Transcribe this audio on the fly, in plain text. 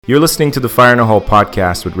You're listening to the Fire in a Hole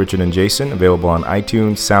podcast with Richard and Jason, available on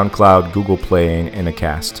iTunes, SoundCloud, Google Play, and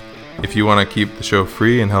Acast. If you want to keep the show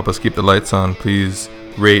free and help us keep the lights on, please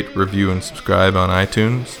rate, review, and subscribe on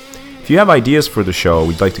iTunes. If you have ideas for the show,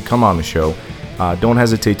 we'd like to come on the show, don't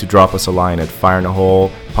hesitate to drop us a line at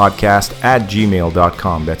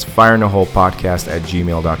fireintheholepodcast@gmail.com. That's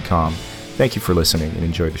fireintheholepodcast@gmail.com. Thank you for listening and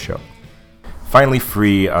enjoy the show. Finally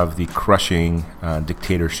free of the crushing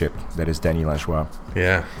dictatorship that is Danny Lajoie.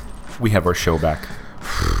 Yeah. We have our show back.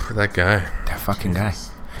 That guy. That fucking guy.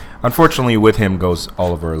 Unfortunately, with him goes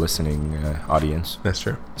all of our listening audience. That's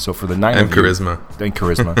true. So for the 9 and of you... charisma. And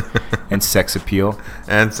charisma. And sex appeal.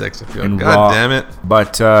 And sex appeal. And God raw, damn it.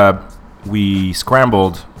 But we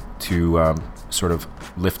scrambled to sort of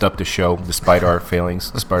lift up the show despite our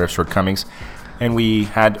failings, despite our shortcomings. And we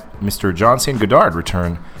had Mr. John St. Godard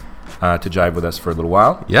return to jive with us for a little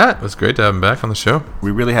while. Yeah, it was great to have him back on the show. We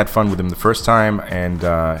really had fun with him the first time, and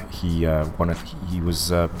he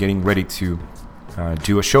was getting ready to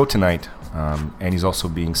do a show tonight, and he's also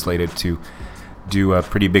being slated to do a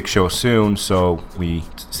pretty big show soon, so we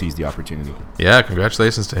seized the opportunity. Yeah,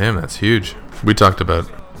 congratulations to him. That's huge. We talked about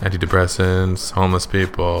antidepressants, homeless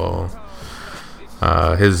people,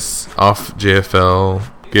 his off JFL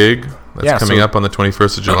gig that's coming up on the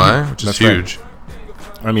 21st of July, which is huge. Right.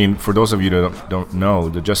 I mean, for those of you that don't know,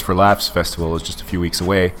 the Just for Laughs festival is just a few weeks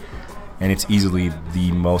away, and it's easily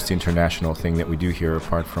the most international thing that we do here,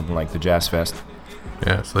 apart from like the Jazz Fest.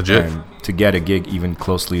 Yeah, it's legit. And to get a gig even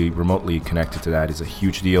closely, remotely connected to that is a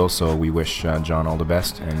huge deal. So we wish John all the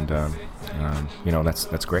best, and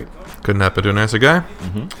that's great. Couldn't happen to a nicer guy.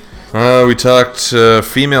 Mm-hmm. We talked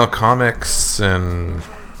female comics and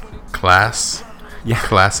class. Yeah,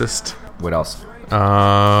 classist. What else?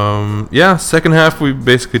 Second half we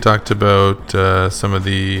basically talked about some of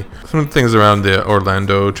the things around the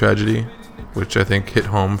Orlando tragedy, which I think hit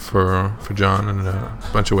home for John in a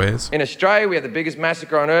bunch of ways. In Australia, we had the biggest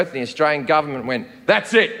massacre on earth, and the Australian government went,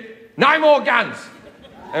 "That's it, no more guns."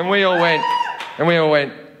 And we all went,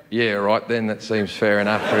 "Yeah, right then, that seems fair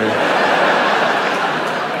enough, really."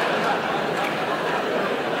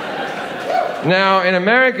 Now, in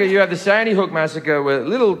America, you have the Sandy Hook massacre where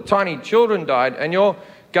little tiny children died, and your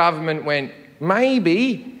government went,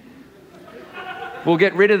 "Maybe we'll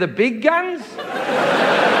get rid of the big guns?"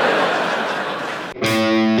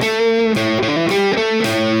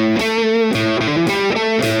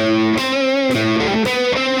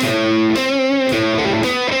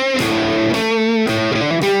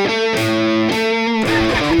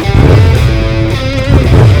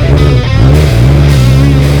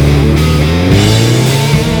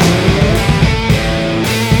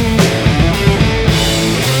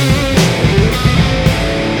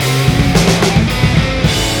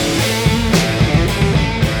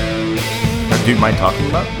 Do you mind talking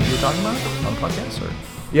about what you were talking about on the podcast? Or?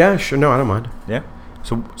 Yeah, sure. No, I don't mind. Yeah.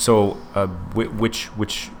 So which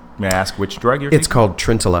may I ask which drug you're taking? It's called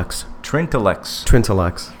Trintalex.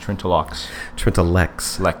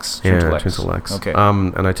 Trintalex. Lex. Yeah, Trintalex. Okay.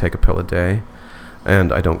 And I take a pill a day,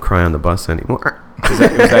 and I don't cry on the bus anymore. Was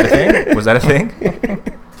that a thing? Was that a thing?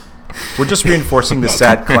 We're just reinforcing the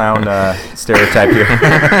sad clown stereotype here.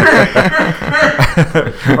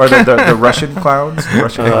 Or the Russian clowns. The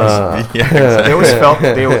Russian clowns. Yeah. They always felt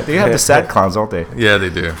they have the sad clowns, don't they? Yeah, they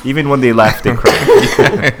do. Even when they laugh, they cry.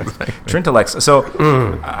 Exactly. Trintalex. So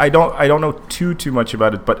I don't know too much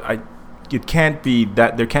about it, but it can't be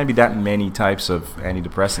that there can't be that many types of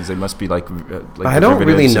antidepressants. They must be like I don't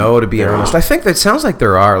really know, to be honest. I think that sounds like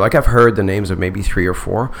there are. Like I've heard the names of maybe 3 or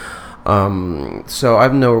 4. So I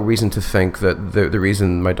have no reason to think that the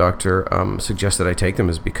reason my doctor suggested I take them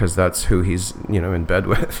is because that's who he's in bed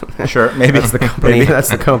with. Sure, maybe that's the company. Maybe. That's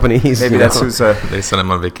the company. He's maybe that's who's. They send him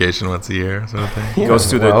on vacation once a year, sort of thing. He goes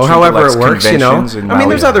to the however it works. I mean, there's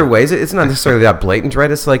Maui. other ways. It's not necessarily that blatant, right?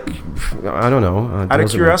 It's like I don't know. Out of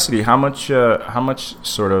curiosity, how much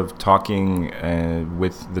sort of talking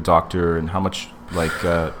with the doctor, and how much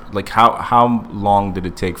how long did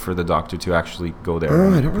it take for the doctor to actually go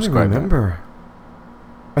there? I don't really remember.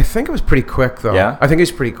 I think it was pretty quick, though. Yeah? I think it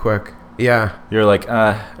was pretty quick. Yeah. You're like,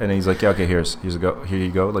 and he's like, yeah, okay, here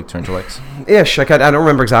you go, like Trintalex. Ish. I don't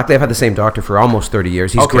remember exactly. I've had the same doctor for almost 30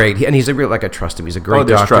 years. He's great, and he's a real, I trust him. He's a great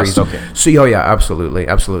doctor. Trust. Okay. So yeah, absolutely,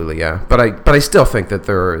 yeah. But I still think that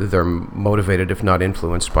they're motivated, if not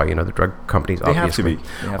influenced, by the drug companies. They obviously.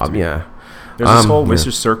 have to be. Yeah. There's this whole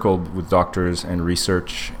vicious circle with doctors and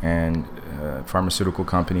research and pharmaceutical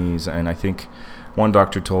companies, and I think one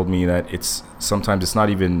doctor told me that sometimes it's not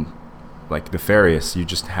even like nefarious. You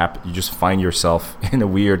just find yourself in a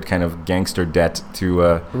weird kind of gangster debt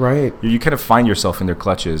to right. You kind of find yourself in their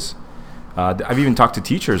clutches, I've even talked to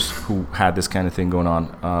teachers who had this kind of thing going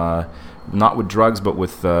on, not with drugs, but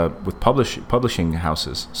with publishing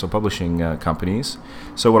houses, so publishing companies.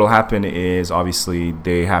 So what will happen is obviously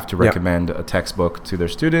they have to recommend a textbook to their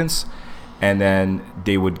students, and then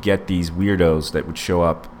they would get these weirdos that would show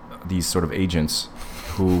up, these sort of agents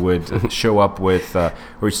who would show up with, or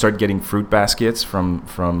would start getting fruit baskets from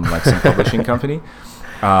like some publishing company.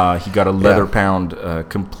 He got a leather-bound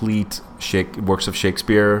complete works of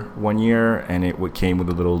Shakespeare one year, and it came with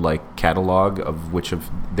a little like catalog of which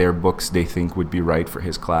of their books they think would be right for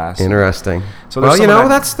his class. Interesting. So well, it's an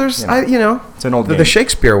old game. The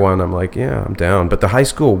Shakespeare one, I'm like, yeah, I'm down. But the high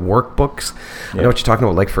school workbooks, I know what you're talking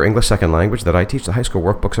about. Like for English second language that I teach, the high school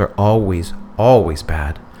workbooks are always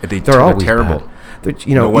bad. They're always terrible. Bad.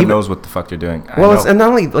 No one knows what the fuck they're doing. And not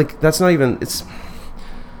only like that's not even it's.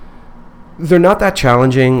 They're not that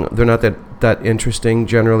challenging. They're not that interesting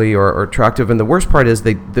generally or attractive. And the worst part is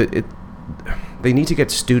they need to get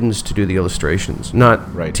students to do the illustrations,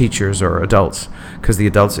 not teachers or adults, because the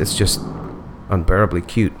adults, it's just unbearably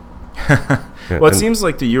cute. Well, it seems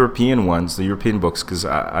like the European ones, the European books, because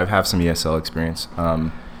I have some ESL experience.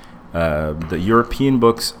 The European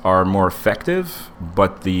books are more effective,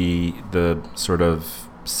 but the sort of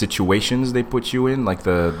situations they put you in, like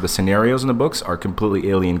the scenarios in the books, are completely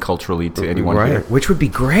alien culturally to anyone here. Which would be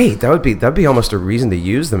great. That'd be almost a reason to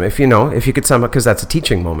use them if you could somehow, because that's a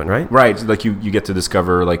teaching moment, right? Right, like you get to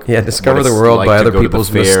discover discover the world like by other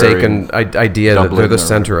people's mistaken idea that they're the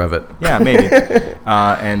center of it. Yeah, maybe.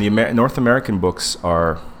 And the North American books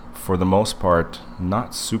are, for the most part,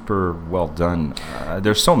 not super well done.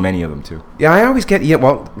 There's so many of them too. Yeah, I always get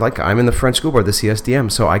like I'm in the French school board, the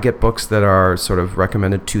CSDM, so I get books that are sort of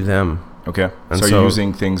recommended to them. Okay, so you're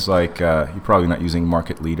using things like you're probably not using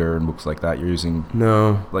Market Leader and books like that. You're using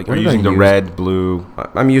are you using the red, blue?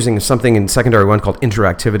 I'm using something in secondary one called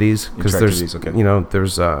interactivities, because there's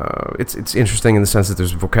it's interesting in the sense that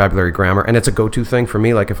there's vocabulary, grammar, and it's a go-to thing for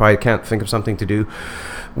me. Like if I can't think of something to do,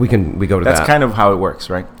 we go to that. That's kind of how it works,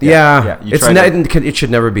 right? Yeah. It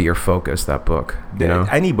should never be your focus, that book.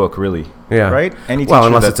 Any book really. Yeah. Right.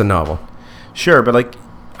 Unless it's a novel. Sure, but like.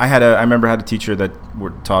 I remember I had a teacher that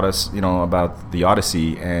taught us, about the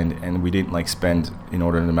Odyssey, and we didn't like spend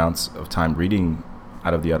inordinate amounts of time reading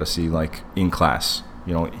out of the Odyssey, like in class.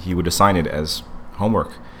 He would assign it as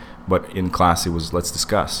homework, but in class it was, let's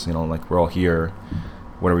discuss. Like we're all here.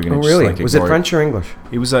 What are we going to? Oh, really? Just, like, was it French or English?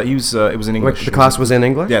 It was in English. Like the class was in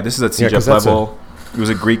English? Yeah, this is at CJF level. It was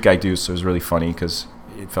a Greek guy too, so it was really funny because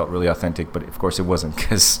it felt really authentic, but of course it wasn't,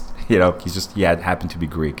 because he happened to be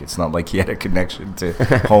Greek. It's not like he had a connection to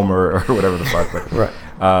Homer or whatever the fuck. But,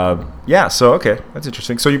 right. So okay, that's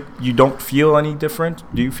interesting. So you don't feel any different?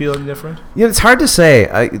 Do you feel any different? Yeah, it's hard to say.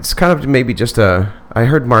 It's kind of maybe just I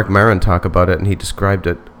heard Mark Maron talk about it, and he described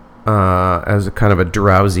it as a kind of a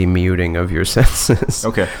drowsy muting of your senses.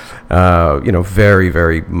 Okay. Very,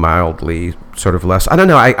 very mildly, sort of less. I don't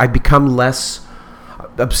know. I become less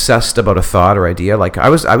obsessed about a thought or idea. Like I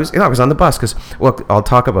was on the bus because, I'll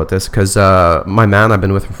talk about this because my man, I've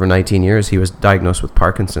been with him for 19 years. He was diagnosed with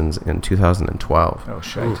Parkinson's in 2012. Oh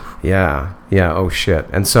shit. Oof. Yeah. Oh shit.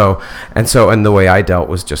 And the way I dealt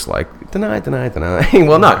was just like deny.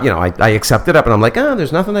 Well, not, I accepted up and I'm like,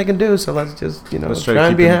 there's nothing I can do. So let's just, try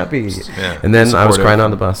and be happy. Yeah, and then I was crying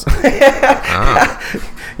on the bus.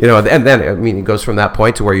 And then, it goes from that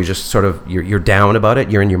point to where you just sort of, you're down about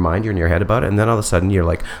it. You're in your mind, you're in your head about it. And then all of a sudden you're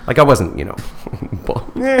like I wasn't, no, but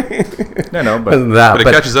it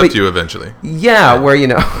catches up to you eventually. Yeah, where, you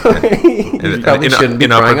probably shouldn't be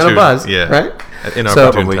crying on a bus. Yeah. Right?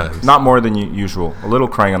 Inopportune times. Not more than usual. A little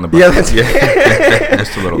crying on the bus. Yeah, that's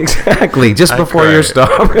just a little. Exactly. Just before your stop.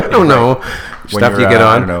 I don't know. Stuff you get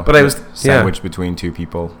on. I don't know. But I was sandwiched between two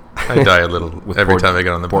people. I die a little every time I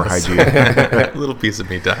get on the bus. Poor hygiene. A little piece of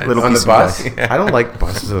me dies. On the bus? I don't like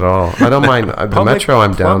buses at all. I don't mind. The metro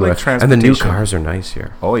I'm down with. And the new cars are nice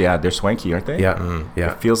here. Oh, yeah. They're swanky, aren't they? Yeah.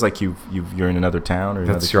 Yeah. It feels like you're in another town or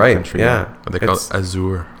That's another right. country. Yeah. Are they called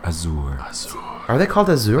Azure? Azure. Are they called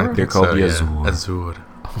Azure? They're called the Azure. Azure.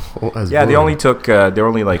 Oh, Azure. Yeah, they only took. They're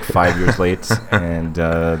only like 5 years late, and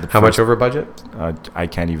how much over budget? I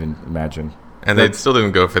can't even imagine. And they still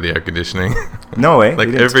didn't go for the air conditioning. No way. Like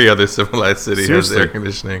every other civilized city Seriously. has air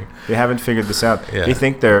conditioning. They haven't figured this out. Yeah. They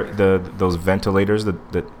think they're those ventilators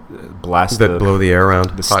that blast that blow the air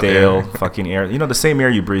around. the stale fucking air. You know, the same air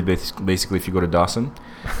you breathe basically if you go to Dawson,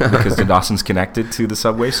 because the Dawson's connected to the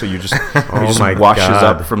subway, so you just my washes God.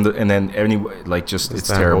 up from the, and then it's that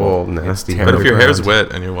terrible. whole nasty It's But if your terrible. hair's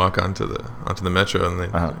wet and you walk onto the metro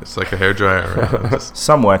and it's like a hairdryer around.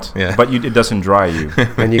 Somewhat, Yeah. but it doesn't dry you.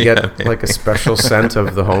 And you get like a special scent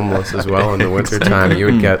of the homeless as well in the wintertime. You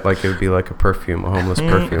would get like, it would be like a perfume, a homeless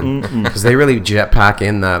perfume. Because they really jetpack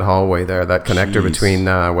in that hallway there, that connector Jeez. between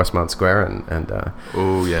Westmount Square and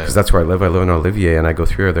Oh yeah. because that's where I live. I live in Olivier, and I go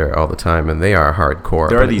through there all the time, and they are hardcore.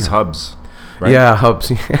 There are but- these hubs, right? Yeah,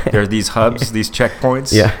 hubs. There are these hubs, these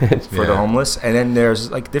checkpoints Yeah. for the Yeah. homeless, and then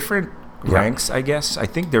there's like different ranks, I guess. I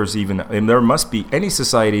think there's even, and there must be, any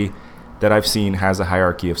society that I've seen has a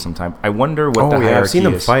hierarchy of some type. I wonder what the hierarchy is. I've seen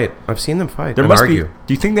them fight. I've seen them fight. There and must argue. be.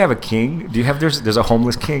 Do you think they have a king? Do you have there's a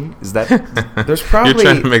homeless king? Is that? There's You're probably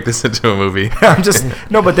trying to make this into a movie. I'm just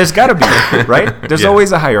no, but there's got to be, right? There's Yeah.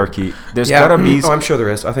 always a hierarchy. There's got to be. Oh, I'm sure there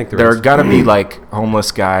is. I think There is. got to be like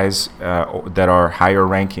homeless guys that are higher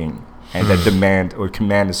ranking and that demand or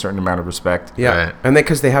command a certain amount of respect. Yeah, Right. and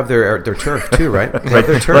because they have their turf too, right? They have Right,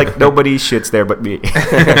 their turf. like nobody shits there but me.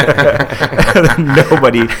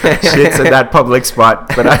 Nobody shits in that public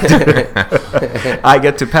spot, but I do. I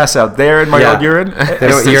get to pass out there in my Yeah. own urine. They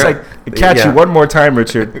don't- It's you're- like, catch yeah. you one more time,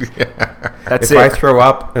 Richard. That's If I it. throw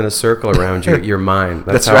up in a circle around you, you're mine.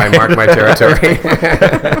 That's, That's how right. I mark my territory.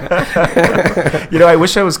 You know, I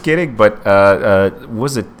wish I was kidding, but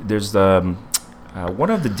was it? There's one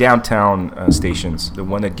of the downtown stations, the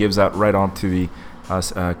one that gives out right onto the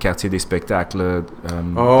Quartier des Spectacles,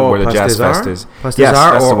 where the Place Jazz des Fest Arts? is. Place des Yes,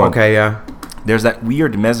 Arts? that's the Oh, one. okay, yeah. There's that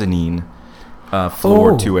weird mezzanine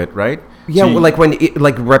floor Oh. to it, right? Yeah, So you- well, like when,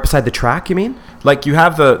 like right beside the track, you mean? like you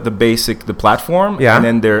have the platform, Yeah. and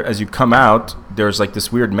then there, as you come out, there's like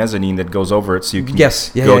this weird mezzanine that goes over it, so you can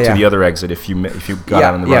Yes, yeah, go yeah, to yeah. the other exit if you got Yeah,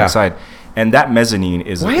 out on the yeah. wrong side. And that mezzanine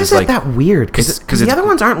is Why is like it that weird? Because Because the it's- other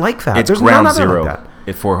ones aren't like that. it's There's ground none other zero like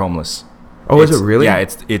that. for homeless. Oh, is It's- it really? Yeah,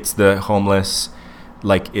 it's the homeless.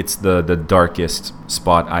 Like it's the darkest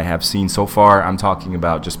spot I have seen so far. I'm talking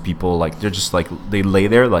about just people like they're just like they lay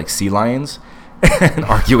there like sea lions and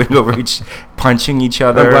arguing over punching each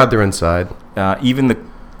other. I'm glad they're inside. Even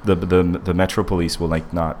the Metro Police will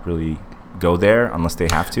like not really go there unless they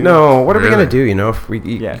have to. No, what are we Really? gonna do? You know, if you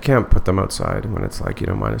Yeah. can't put them outside when it's like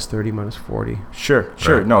minus 30, minus 40. Sure.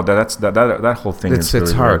 Right. No, that whole thing. It's is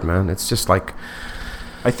really hard, weird. man. It's just like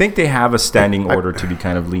I think they have a standing order to be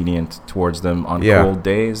kind of lenient towards them on Yeah. cold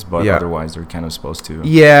days, but Yeah. otherwise they're kind of supposed to.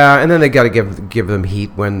 yeah, and then they got to give them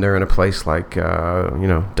heat when they're in a place like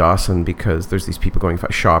Dawson because there's these people going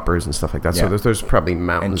shoppers and stuff like that. Yeah. So there's probably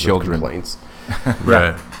mountains And children. of complaints.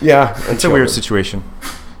 Right. Yeah, It's a weird situation.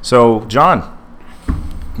 So, John,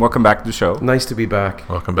 welcome back to the show. Nice to be back.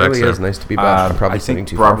 Welcome back, Really sir. is nice to be back. I'm probably I sitting think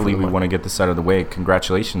too far probably from we the want to mic. get this out of the way.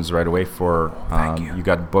 Congratulations right away for you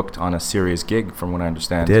got booked on a serious gig, from what I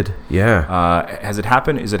understand. Did yeah. Has it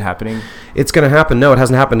happened? Is it happening? It's going to happen. No, it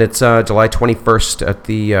hasn't happened. It's July 21st at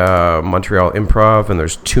the Montreal Improv, and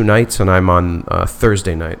there's 2 nights, and I'm on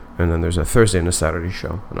Thursday night, and then there's a Thursday and a Saturday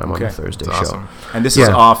show, and I'm on the Okay. Thursday That's show. awesome. And this is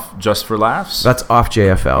Yeah. off just for laughs? That's off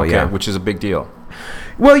JFL, okay, yeah. which is a big deal.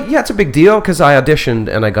 Well, yeah, it's a big deal because I auditioned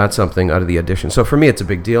and I got something out of the audition. So for me, it's a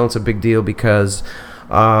big deal. It's a big deal because,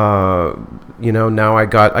 now I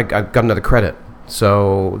got another credit.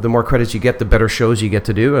 So the more credits you get, the better shows you get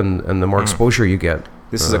to do, and the more exposure you get.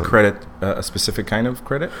 This is a credit, a specific kind of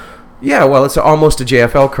credit? Yeah, well, it's almost a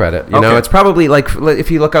JFL credit. You know, Okay. it's probably like if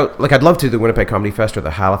you look out, like I'd love to do the Winnipeg Comedy Fest or the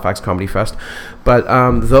Halifax Comedy Fest, but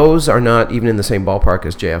those are not even in the same ballpark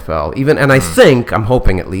as JFL. And I think I'm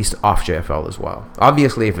hoping at least off JFL as well.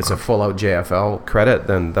 Obviously, if it's a full out JFL credit,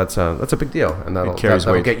 then that's a big deal, and that'll carries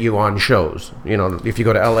weight. get you on shows. You know, if you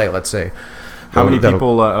go to LA, let's say. How many that'll-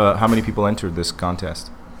 people entered this contest?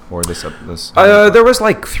 Or this there was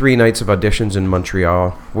like 3 nights of auditions in Montreal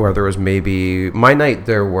where there was maybe my night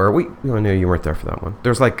there were I know you weren't there for that one.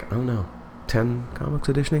 There's like I don't know 10 comics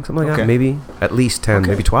auditioning, something like Okay. that, maybe at least 10, Okay.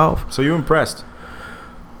 maybe 12. So you impressed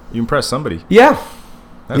somebody. Yeah.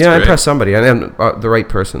 That's I great. impressed somebody and the right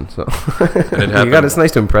person. So happened. it's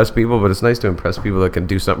nice to impress people, but it's nice to impress people that can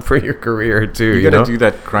do something for your career too. You got know? to do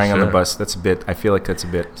that crying on the Sure. bus. That's a bit. I feel like that's a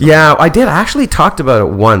bit. Yeah, I did. I actually talked about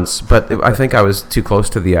it once, but I think I was too close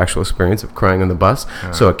to the actual experience of crying on the bus,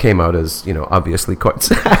 so it came out as obviously quite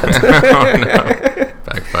sad. Oh, no.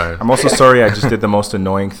 Backfired. I'm also sorry I just did the most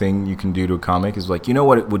annoying thing you can do to a comic is like, you know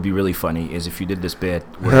what it would be really funny is if you did this bit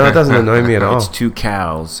where No, it doesn't annoy me at all. it's 2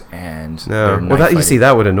 cows and No, they're well, knife that you see, fighting.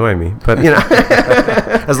 that would annoy me, but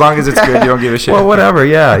As long as it's good, you don't give a shit. well, whatever,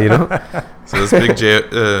 yeah, So this big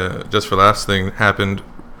Just for Laughs thing happened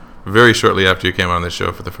very shortly after you came on this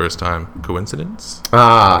show for the first time. Coincidence?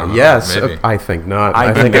 Yes. I think not.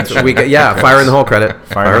 I think it's fire in the whole credit.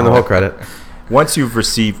 Fire in the whole credit. Once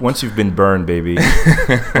you've been burned, baby.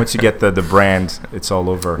 Once you get the brand, it's all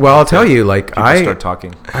over. Well, I'll tell you, like people start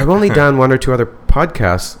talking. I've only done one or two other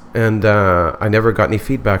podcasts, and I never got any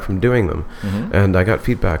feedback from doing them. Mm-hmm. And I got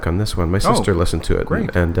feedback on this one. My sister listened to it,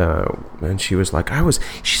 great. and she was like,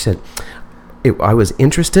 she said, I was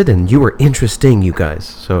interested, and you were interesting, you guys.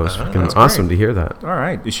 So it's awesome to hear that. All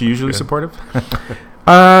right. Is she usually supportive?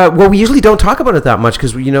 Well, we usually don't talk about it that much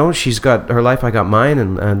because she's got her life, I got mine,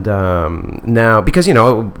 and now because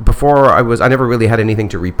before I never really had anything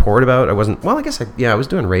to report about. I wasn't. Well, I guess I was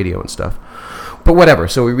doing radio and stuff, but whatever.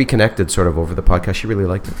 So we reconnected sort of over the podcast. She really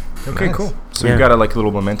liked it. Okay, nice. Cool. So you got a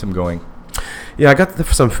little momentum going. Yeah, I got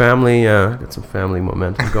some family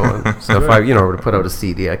momentum going. So if I were to put out a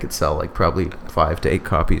CD, I could sell like probably 5 to 8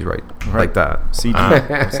 copies, right. Like that. CD.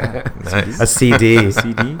 Nice. A CD.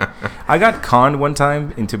 CD. I got conned one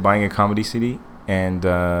time into buying a comedy CD, and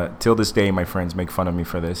till this day, my friends make fun of me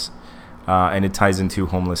for this. And it ties into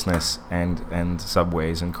homelessness and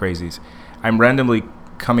subways and crazies. I'm randomly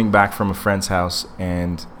coming back from a friend's house,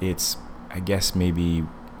 and it's, I guess maybe.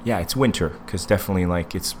 Yeah, it's winter, because definitely,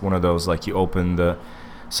 it's one of those, you open the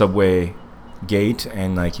subway gate,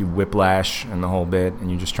 and, you whiplash and the whole bit, and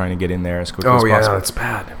you're just trying to get in there as quickly as possible. Oh, yeah, that's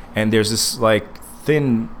bad. And there's this,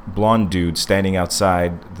 thin blonde dude standing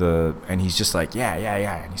outside and he's just yeah,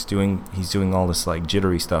 and he's doing all this,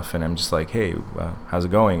 jittery stuff, and I'm just like, hey, how's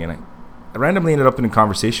it going? And I randomly ended up in a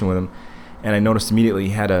conversation with him, and I noticed immediately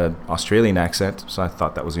he had an Australian accent, so I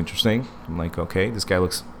thought that was interesting. I'm like, okay, this guy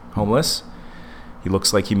looks homeless. He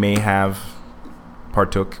looks like he may have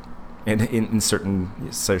partook in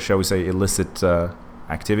certain, shall we say, illicit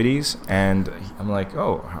activities. And I'm like,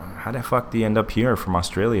 oh, how the fuck do you end up here from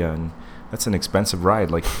Australia? And that's an expensive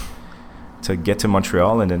ride, to get to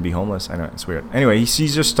Montreal and then be homeless. I know, it's weird. Anyway, he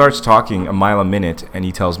just starts talking a mile a minute, and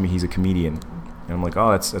he tells me he's a comedian. And I'm like,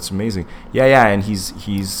 oh, that's amazing. Yeah, and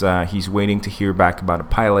he's waiting to hear back about a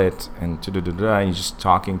pilot, and and he's just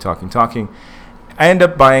talking. I end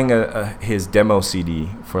up buying his demo CD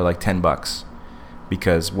for $10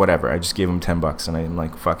 because whatever. I just gave him $10 and I'm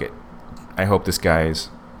like, fuck it. I hope this guy is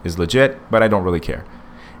legit, but I don't really care.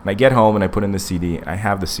 And I get home and I put in the CD. I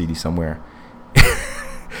have the CD somewhere.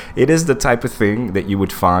 It is the type of thing that you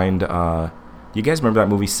would find. You guys remember that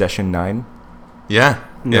movie Session 9? Yeah.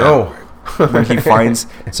 No. When he finds.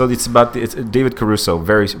 So it's David Caruso.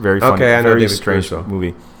 Very, very funny. Okay, I know very David strange Caruso.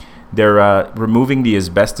 Movie. They're removing the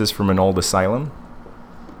asbestos from an old asylum.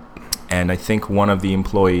 And I think one of the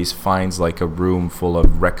employees finds a room full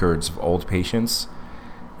of records of old patients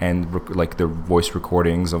and their voice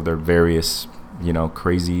recordings of their various,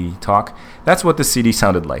 crazy talk. That's what the CD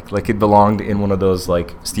sounded like. It belonged in one of those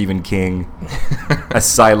Stephen King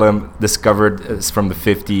asylum discovered from the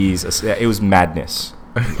 50s. It was madness.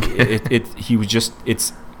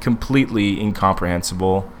 It's completely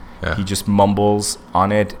incomprehensible. Yeah. He just mumbles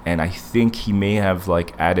on it, and I think he may have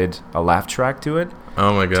added a laugh track to it.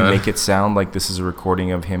 Oh my god! To make it sound like this is a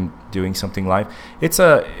recording of him doing something live. It's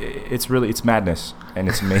madness, and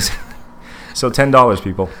it's amazing. So $10,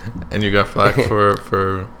 people. And you got flack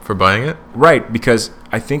for buying it? Right, because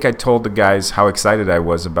I think I told the guys how excited I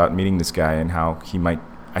was about meeting this guy and how he might.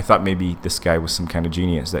 I thought maybe this guy was some kind of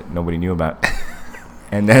genius that nobody knew about.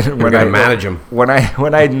 And then when I manage him, when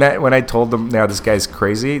I told them now this guy's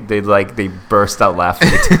crazy, they burst out laughing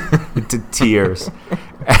into tears.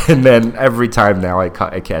 And then every time now I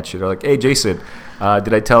catch it. They're like, "Hey, Jason,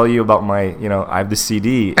 did I tell you about my? I have the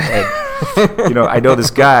CD. And, I know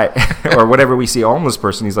this guy, or whatever. We see a homeless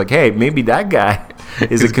person. He's like, hey, maybe that guy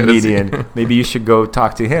is a comedian. Maybe you should go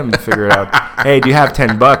talk to him and figure it out. Hey, do you have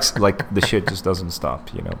 $10? The shit just doesn't stop.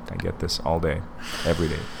 I get this all day, every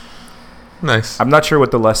day. Nice. I'm not sure what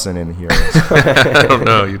the lesson in here is. I don't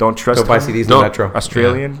know. You don't trust. Go buy CDs in the Metro.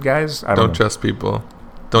 Australian guys. I don't trust people.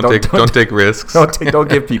 Don't take risks. Don't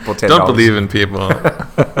give people $10. Don't believe in people.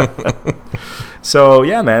 So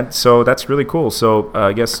yeah, man. So that's really cool. So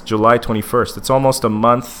I guess July 21st. It's almost a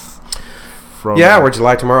month from. Yeah, we're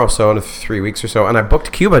July tomorrow, so in 3 weeks or so. And I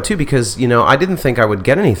booked Cuba too because I didn't think I would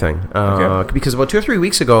get anything. Okay. Because about 2 or 3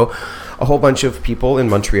 weeks ago, a whole bunch of people in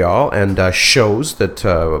Montreal and shows that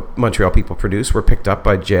Montreal people produce were picked up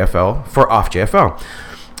by JFL for off JFL,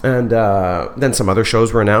 and then some other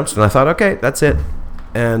shows were announced, and I thought, okay, that's it.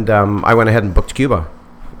 And I went ahead and booked Cuba,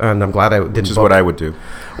 and I'm glad I didn't. Which is what I would do.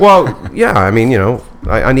 Well, yeah, I mean,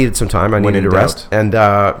 I needed some time. I needed a rest, and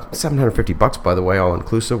 $750, by the way, all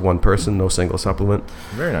inclusive, one person, no single supplement.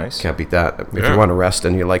 Very nice. Can't beat that. If you want to rest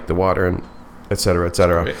and you like the water and et cetera, et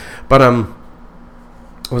cetera. Right. But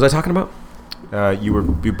What was I talking about?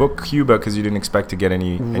 You booked Cuba because you didn't expect to get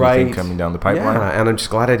anything coming down the pipeline. Yeah, and I'm just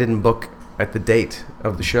glad I didn't book at the date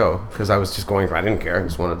of the show because I was just going. I didn't care. I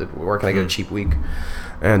just wanted to work, and I get a cheap week.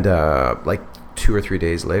 And like 2 or 3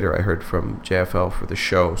 days later, I heard from JFL for the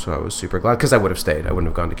show, so I was super glad because I would have stayed. I wouldn't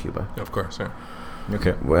have gone to Cuba. Of course, yeah.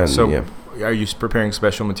 Okay. Are you preparing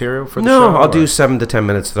special material for the show? No, I'll do 7 to 10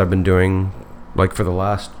 minutes that I've been doing, like for the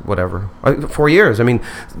last 4 years. I mean,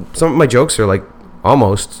 some of my jokes are like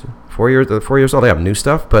almost 4 years. 4 years old. I have new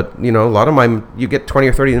stuff, but a lot of mine, you get 20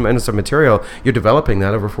 or 30 minutes of material. You're developing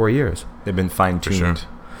that over 4 years. They've been fine-tuned. Sure.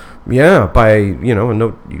 Yeah, by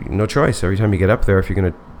no choice. Every time you get up there, if you're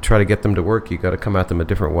going to try to get them to work, you got to come at them a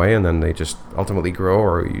different way, and then they just ultimately grow.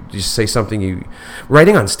 Or you just say something.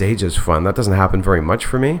 Writing on stage is fun. That doesn't happen very much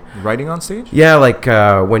for me. Writing on stage? Yeah, like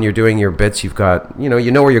when you're doing your bits, you've got you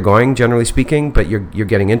know where you're going, generally speaking, but you're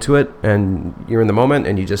getting into it, and you're in the moment,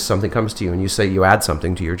 and something comes to you, and you add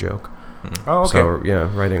something to your joke. Oh, okay. So,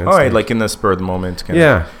 yeah, writing on stage. All right, like in the spur of the moment.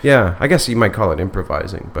 Yeah. I guess you might call it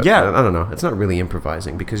improvising, but yeah. I don't know. It's not really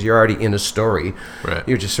improvising because you're already in a story. Right.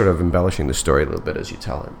 You're just sort of embellishing the story a little bit as you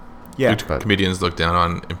tell it. Yeah. Do comedians look down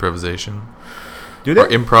on improvisation? Do they? Or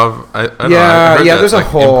improv? I don't know. There's a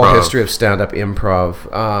whole history of stand-up improv,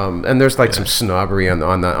 and there's some snobbery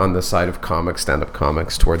on the side of stand-up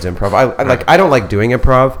comics towards improv. I don't like doing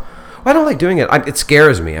improv. I don't like doing it. It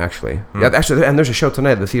scares me, actually. Yeah, actually, and there's a show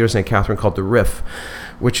tonight at the Theatre St. Catherine called The Riff,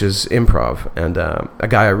 which is improv. And a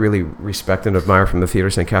guy I really respect and admire from the Theatre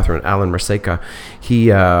St. Catherine, Alan Merseca,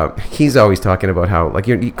 he's always talking about how,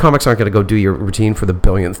 your comics aren't going to go do your routine for the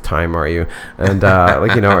billionth time, are you? And, why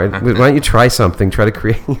don't you try something? Try to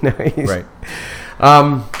create, Right.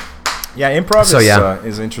 Yeah, improv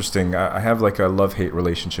is interesting. I have a love-hate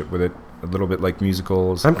relationship with it, a little bit like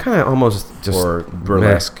musicals. I'm kind of almost just... Or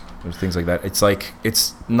burlesque. Or things like that. It's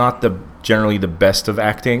it's not generally the best of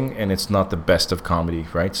acting, and it's not the best of comedy,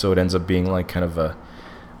 right? So it ends up being kind of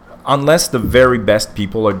unless the very best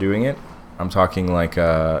people are doing it. I'm talking Wayne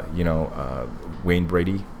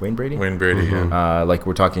Brady. Mm-hmm. Yeah.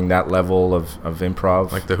 We're talking that level of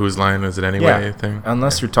improv. Like the Whose Line Is It Anyway thing?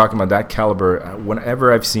 Unless you're talking about that caliber,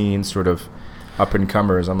 whenever I've seen sort of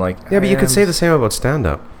up-and-comers, I'm like... Yeah, but you could say the same about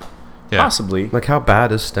stand-up. Yeah. Possibly. How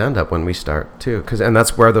bad is stand-up when we start, too? And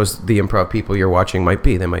that's where the improv people you're watching might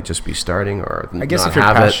be. They might just be starting or I guess if you're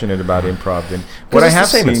passionate about improv, then... What I have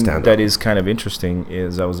seen that is kind of interesting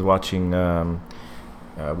is I was watching...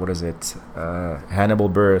 Hannibal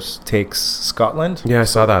Buress Takes Scotland. Yeah, I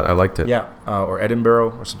saw that. I liked it. Yeah, or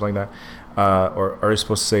Edinburgh or something like that. Or are you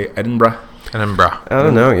supposed to say Edinburgh? Edinburgh. I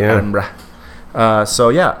don't know, yeah. Edinburgh. I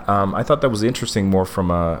thought that was interesting more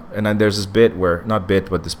from and then there's this bit where, not bit,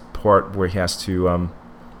 but this part where he has to,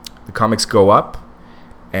 the comics go up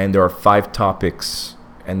and there are 5 topics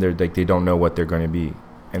and they're they don't know what they're going to be.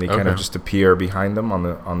 And they kind of just appear behind them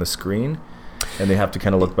on the screen. And they have to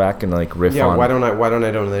kind of look back and riff on. Yeah, why don't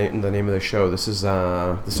I know the name of the show? This is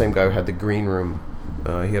the same guy who had The Green Room.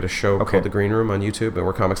 He had a show called The Green Room on YouTube, and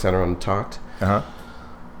where Comics Center on talked.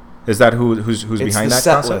 Is that who's behind that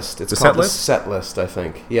set concept? List. It's called the set list, I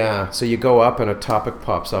think. Yeah. So you go up and a topic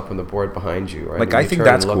pops up on the board behind you, right? I think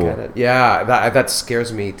that's cool. At it. Yeah, that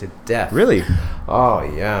scares me to death. Really? Oh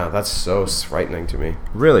yeah, that's so frightening to me.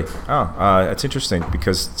 Really? Oh, that's interesting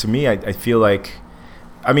because to me, I feel like.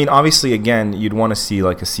 I mean, obviously, again, you'd want to see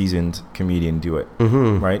a seasoned comedian do it,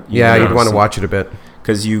 right? You'd want to watch it a bit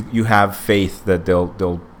because you have faith that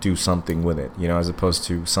they'll do something with it, as opposed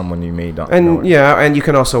to someone you may not know. And and you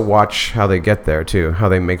can also watch how they get there too, how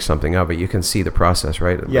they make something of it. You can see the process,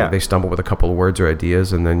 right? Yeah, they stumble with a couple of words or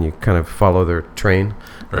ideas, and then you kind of follow their train,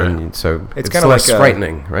 right. And so it's kind of less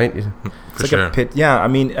frightening, right? It's a pit. Yeah, I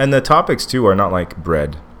mean, and the topics too are not like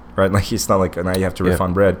bread. Right, it's not now you have to riff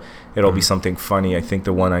on bread. It'll be something funny. I think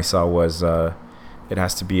the one I saw was it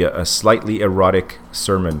has to be a slightly erotic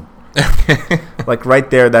sermon. Right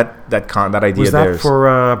there, that idea. Was that there for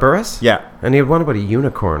Buress? Yeah, and he had one about a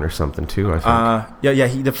unicorn or something too. I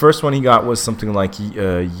think. The first one he got was something like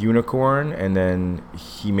a unicorn, and then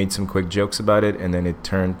he made some quick jokes about it, and then it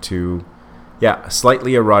turned to a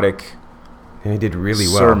slightly erotic. And he did really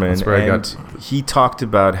well. Sermon, that's where he talked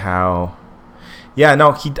about how. Yeah,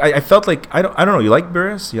 no, I felt like I don't know. You like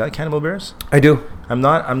Buress? You like Hannibal Buress? I do. I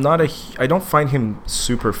don't find him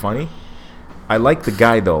super funny. I like the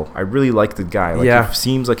guy though. I really like the guy. He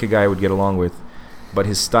seems like a guy I would get along with, but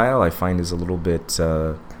his style I find is a little bit.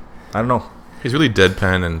 I don't know. He's really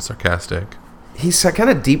deadpan and sarcastic. He's kind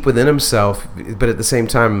of deep within himself, but at the same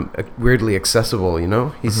time weirdly accessible.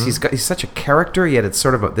 He's such a character, yet it's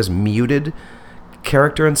sort of this muted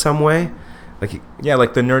character in some way. Like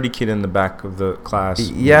like the nerdy kid in the back of the class.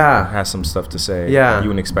 Yeah. Has some stuff to say. Yeah. You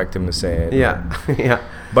wouldn't expect him to say it. Yeah. Yeah.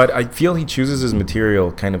 But I feel he chooses his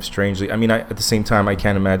material kind of strangely. I mean, at the same time, I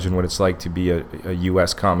can't imagine what it's like to be a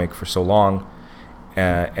U.S. comic for so long,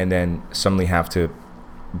 and then suddenly have to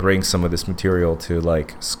bring some of this material to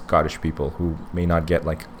like Scottish people who may not get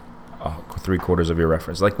like 3/4 of your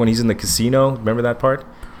reference. Like when he's in the casino, remember that part?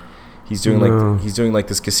 He's doing like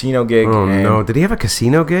this casino gig. Oh no! Did he have a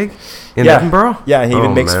casino gig in Edinburgh? Yeah, he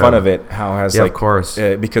even makes fun of it. How has of course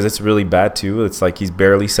because it's really bad too. It's like he's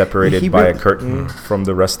barely separated by a curtain from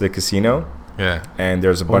the rest of the casino. Yeah, and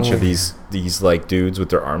there's a bunch of these like dudes with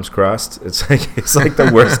their arms crossed. It's like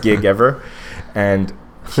the worst gig ever, and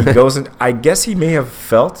he goes and I guess he may have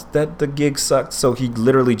felt that the gig sucked, so he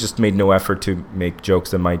literally just made no effort to make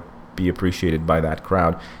jokes that might be appreciated by that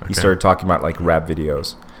crowd. Okay. He started talking about like rap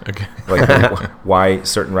videos. Okay. Like why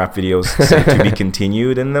certain rap videos say to be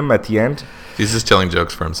continued in them at the end. He's just telling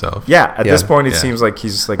jokes for himself. Yeah, at this point it seems like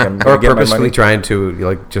he's just like I'm or gonna get purposely my money. Trying to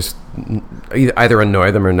like just either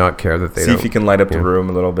annoy them or not care that they see if he can light up the room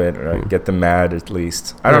a little bit or get them mad at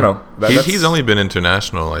least. I don't know. He's only been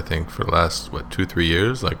international, I think, for the last 2-3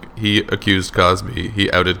 years. Like he accused Cosby,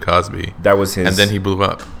 he outed Cosby. That was his, and then he blew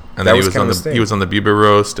up. And then he was on the Bieber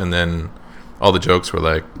roast, and then all the jokes were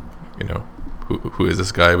like, who is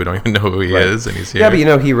this guy? We don't even know who he is, and he's here. Yeah,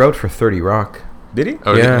 but he wrote for 30 Rock. Did he?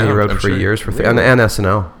 Oh, yeah, he wrote for years for and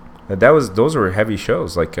SNL. Those were heavy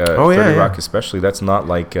shows, like 30 Rock especially. That's not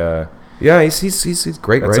like he's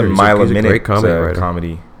great. That's writer. a mile a minute great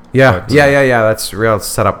comedy. Yeah, That's real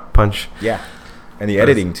setup punch. Yeah, and the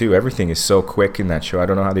editing too. Everything is so quick in that show. I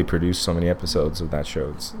don't know how they produced so many episodes of that show.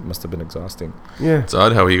 It must have been exhausting. Yeah, it's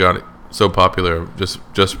odd how he got so popular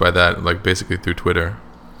just by that, like basically through Twitter.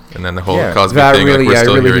 And then the whole Cosby thing, really, we're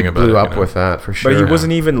still hearing about it. Blew up with that for sure. But he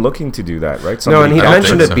wasn't even looking to do that, right? No, and he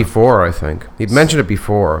mentioned it before, I think. He'd mentioned it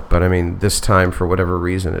before, but I mean, this time, for whatever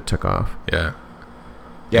reason, it took off. Yeah.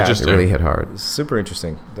 Yeah, it really hit hard. It's super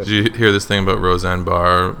interesting. Did you hear this thing about Roseanne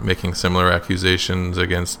Barr making similar accusations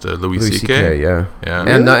against Louis C.K.? Yeah.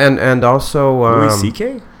 Really? And also... Louis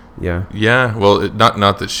C.K.? Yeah. Yeah, well,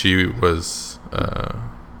 not that she was...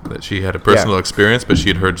 that she had a personal experience, but she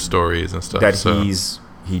had heard stories and stuff. That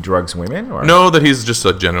he drugs women? Or? No, that he's just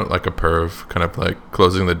a general, like a perv, kind of like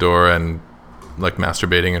closing the door and like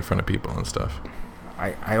masturbating in front of people and stuff.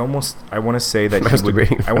 I want to say that he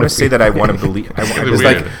would, I want to say that I want to believe. It's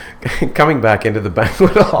like coming back into the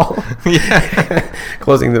banquet hall.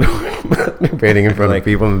 Closing the door, masturbating in front of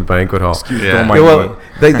people in the banquet hall.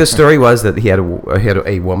 The story was that he had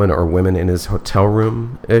a woman or women in his hotel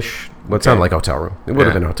room ish. What sounded like a hotel room. It would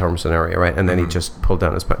have been a hotel room scenario, right? And then he just pulled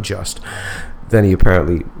down his pants. Then he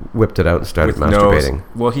apparently whipped it out and started masturbating.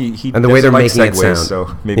 Well, he and the way they're making it sound.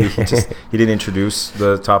 So maybe he didn't introduce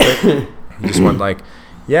the topic. He just went like,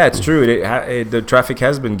 "Yeah, it's true. The traffic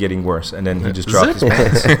has been getting worse," and then he just dropped his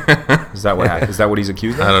pants. Is that what happened? Is that what he's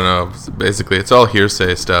accused of? I don't know. Basically, it's all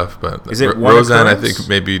hearsay stuff. But is it Roseanne? I think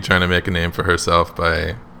maybe trying to make a name for herself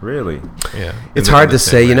by. Really? Yeah. It's hard to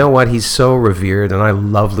say. You know what? He's so revered, and I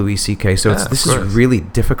love Louis C.K. So this is really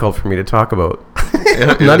difficult for me to talk about.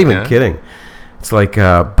 I'm not even kidding. It's like,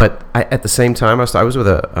 but at the same time, I was with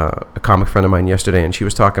a comic friend of mine yesterday, and she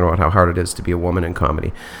was talking about how hard it is to be a woman in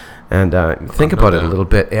comedy. And think about it a little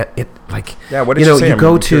bit. What did you say? You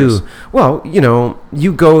go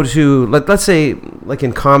to let's say like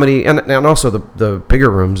in comedy and also the bigger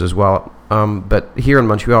rooms as well. But here in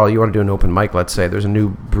Montreal, you want to do an open mic. Let's say there's a new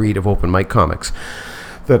breed of open mic comics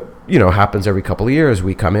that happens every couple of years.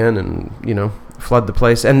 We come in and flood the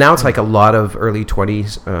place, and now it's like a lot of early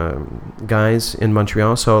 20s guys in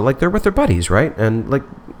Montreal. So like they're with their buddies, right? And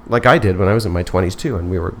like I did when I was in my 20s too, and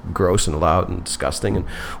we were gross and loud and disgusting, and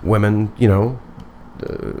women,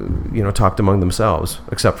 talked among themselves,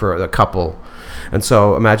 except for a couple. And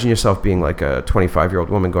so imagine yourself being like a 25-year-old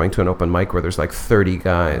woman going to an open mic where there's like 30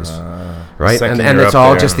 guys, right? And it's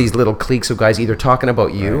all just these little cliques of guys either talking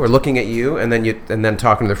about you or looking at you, and then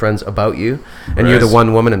talking to their friends about you, and you're the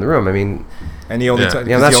one woman in the room. I mean. And the only time,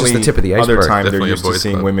 that's just the tip of the iceberg. Other time Definitely they're used to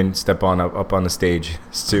seeing women step up on the stage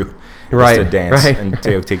to dance and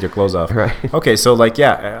to take their clothes off. Right. Okay, so I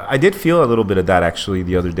did feel a little bit of that actually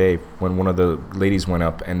the other day when one of the ladies went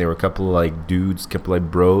up and there were a couple of like dudes, couple of like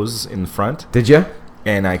bros in front. Did you?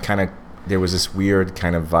 And there was this weird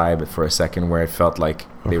kind of vibe for a second where it felt like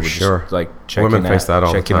they were just like checking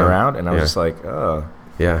around, and I was just like, oh.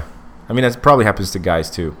 Yeah. I mean, that probably happens to guys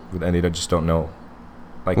too, and they just don't know.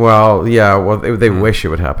 They wish it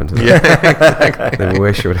would happen to them. They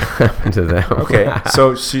wish it would happen to them. Okay,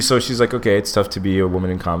 so she's like, okay, it's tough to be a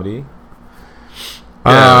woman in comedy.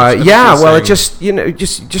 Well, it just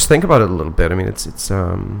just think about it a little bit. I mean, it's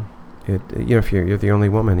if you're the only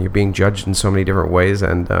woman, you're being judged in so many different ways,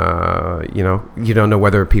 and you don't know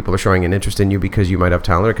whether people are showing an interest in you because you might have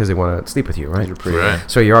talent or because they want to sleep with you, right? Right.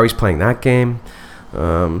 So you're always playing that game.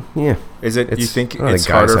 Is it? You think it's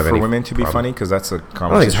harder for women to be funny? Because that's a conversation. I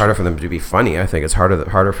don't think it's harder for them to be funny. I think it's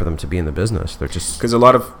harder for them to be in the business. They're just because a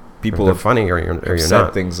lot of people are funny or you're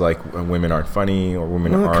not. Things like women aren't funny or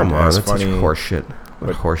women aren't come on, as that's funny. Such horseshit.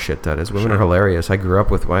 What horseshit that is. Women are hilarious. I grew up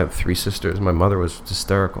with I have 3 sisters. My mother was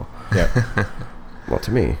hysterical. Yeah. Well, to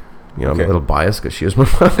me, I'm a little biased because she was my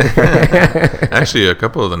mother. Actually, a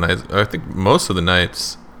couple of the nights, I think most of the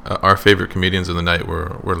nights, our favorite comedians of the night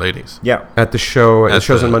were ladies. Yeah. At the show, at the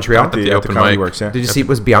shows in Montreal? At the open mic. Works, yeah. Did you see,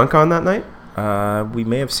 was Bianca on that night? We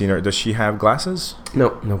may have seen her. Does she have glasses? No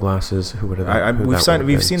glasses. Who would have?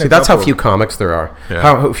 We've seen. See, that's how few comics there are. Yeah.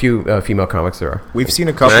 How few female comics there are. We've seen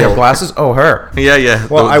a couple. She have glasses. Oh, her. Yeah.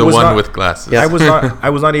 Well, the one with glasses. Yeah. I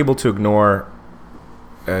was not able to ignore.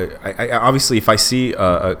 I obviously, if I see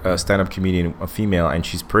a stand-up comedian, a female, and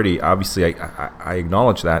she's pretty, obviously I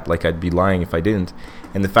acknowledge that. Like, I'd be lying if I didn't.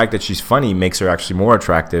 And the fact that she's funny makes her actually more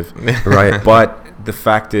attractive. Right. But the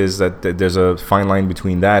fact is that there's a fine line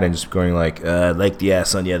between that and just going like the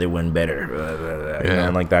ass on the other one better.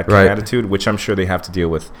 And like that kind of attitude, which I'm sure they have to deal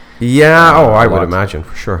with. Yeah. I would imagine,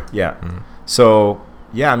 for sure. Yeah. Mm-hmm. So,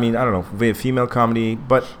 yeah, I mean, I don't know, female comedy,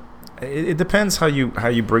 but it depends how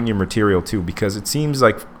you bring your material too, because it seems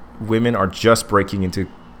like women are just breaking into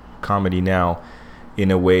comedy now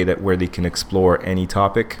in a way that where they can explore any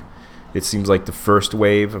topic. It seems like the first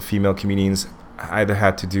wave of female comedians either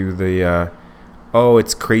had to do the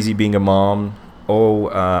it's crazy being a mom,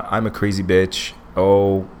 I'm a crazy bitch,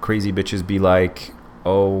 crazy bitches be like,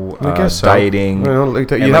 I guess dieting.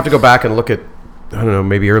 You have to go back and look at, I don't know,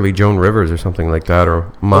 maybe early Joan Rivers or something like that,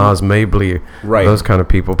 or Maz Mabley, right? Those kind of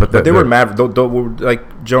people. But they were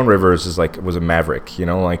like Joan Rivers was a maverick,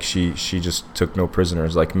 like she just took no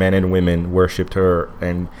prisoners. Like, men and women worshipped her,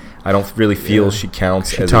 and I don't really feel she counts.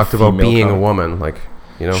 She as talked a about being a woman, like.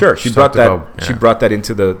 Sure, she brought that. She brought that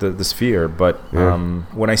into the sphere. But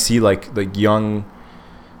when I see like the young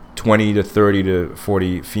 20 to 30 to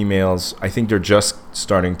 40 females, I think they're just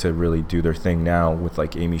starting to really do their thing now with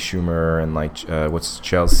like Amy Schumer and like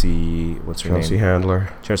Chelsea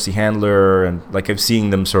Handler, and like I've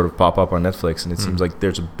seen them sort of pop up on Netflix, and it seems like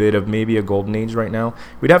there's a bit of maybe a golden age right now.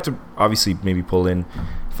 We'd have to obviously maybe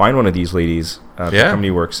find one of these ladies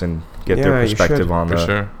Comedy Works and get their perspective on that.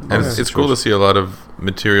 Sure. And it's cool to see a lot of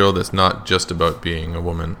material that's not just about being a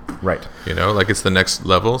woman. Right. Like it's the next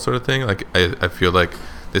level sort of thing. Like I feel like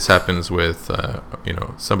this happens with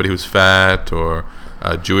somebody who's fat, or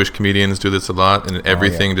Jewish comedians do this a lot, and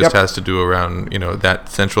everything just has to do around that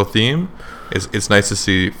central theme. It's nice to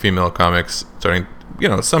see female comics starting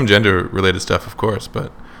some gender related stuff, of course,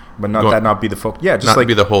 but not be the focus. Yeah, just not like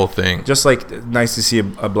be the whole thing. Just like nice to see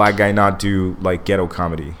a black guy not do like ghetto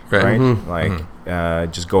comedy, right? Mm-hmm. Like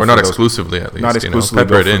just go or for not those, exclusively at least. Not exclusively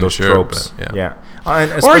pepper go it in, for those sure, tropes. But, yeah.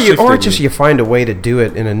 Or just you find a way to do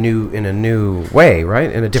it in a new way,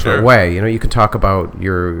 right? In a different way. You can talk about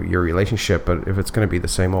your relationship, but if it's going to be the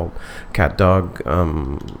same old cat dog,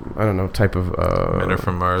 I don't know, type of Men Are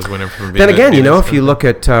From Mars, women from Venus. Then again, if you look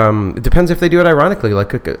at it depends if they do it ironically.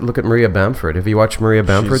 Like look at Maria Bamford. Have you watched Maria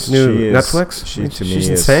Bamford's new Netflix? She's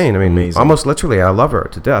insane. I mean, amazing. Almost literally, I love her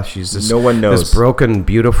to death. She's this, no one knows. This broken,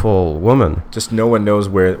 beautiful woman. Just no one knows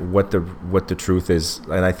what the truth is,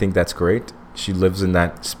 and I think that's great. She lives in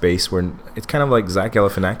that space where it's kind of like Zach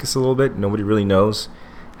Galifianakis a little bit. Nobody really knows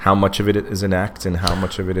how much of it is an act and how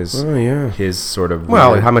much of it is his sort of...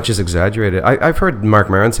 Well, how much is exaggerated. I've heard Mark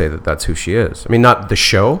Maron say that that's who she is. I mean, not the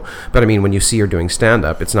show, but I mean, when you see her doing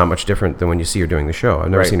stand-up, it's not much different than when you see her doing the show.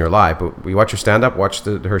 I've never seen her live, but we watch her stand-up, watch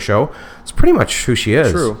her show. It's pretty much who she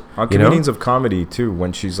is. True. On Comedians of Comedy, too,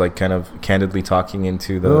 when she's like kind of candidly talking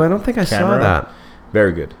into the I don't think I saw that.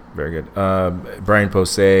 Very good. Very good. Brian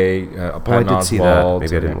Posey, Patton I did see that.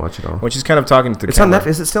 Maybe I didn't watch it all. When she's kind of talking to the camera.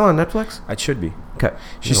 Is it still on Netflix? It should be. Okay.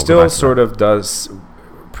 She still sort of does,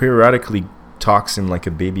 periodically talks in like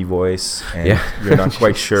a baby voice, and you're not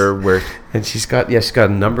quite sure where. And she's got a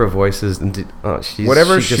number of voices, and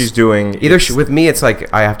she's doing. Either with me, it's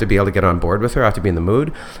like I have to be able to get on board with her. I have to be in the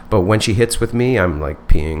mood. But when she hits with me, I'm like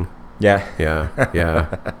peeing. Yeah.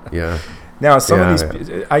 Now, some of these,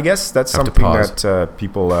 I guess that's something that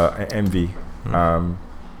people envy. Because,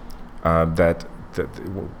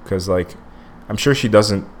 like, I'm sure she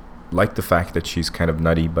doesn't like the fact that she's kind of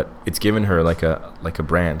nutty, but it's given her like a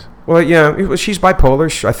brand. Well, yeah, she's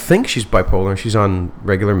bipolar. I think she's bipolar. She's on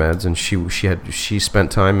regular meds, and she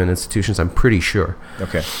spent time in institutions. I'm pretty sure.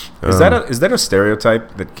 Okay, is that a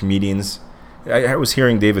stereotype that comedians? I was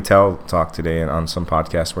hearing Dave Attell talk today on some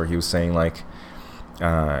podcast where he was saying like,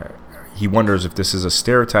 he wonders if this is a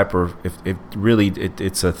stereotype or if really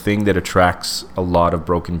it's a thing that attracts a lot of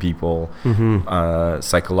broken people,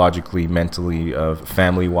 psychologically, mentally,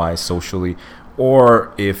 family-wise, socially,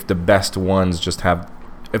 or if the best ones just have,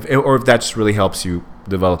 or if that just really helps you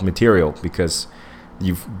develop material because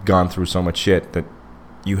you've gone through so much shit that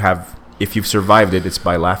you have. If you've survived it, it's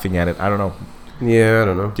by laughing at it. I don't know. Yeah, I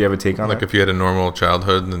don't know. Do you have a take on that? Like if you had a normal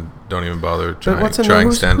childhood and don't even bother trying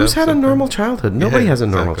stand-up. Who's had a normal childhood? Nobody has a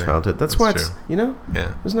normal childhood. That's why it's, Yeah.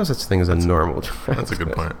 There's no such thing as a normal childhood. That's a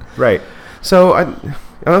good point. Right. So I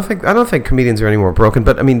don't think comedians are any more broken.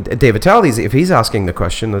 But I mean, Dave Attell, if he's asking the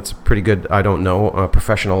question, that's pretty good. I don't know.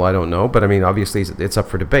 Professional, I don't know. But I mean, obviously, it's up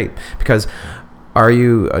for debate because. Are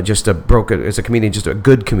you just a broken? Is a comedian just a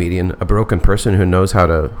good comedian, a broken person who knows how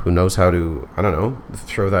to I don't know,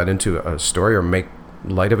 throw that into a story or make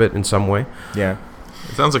light of it in some way? Yeah.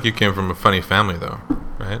 It sounds like you came from a funny family, though,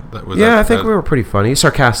 right? I think we were pretty funny,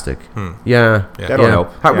 sarcastic. Yeah, that'll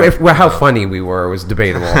help. How funny we were was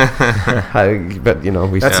debatable, but you know,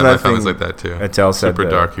 that's another thing. Families like that too. Attell said super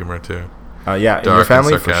dark humor too. Yeah, dark in your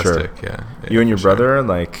family for sure. Yeah, you and your brother,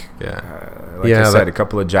 like I said, a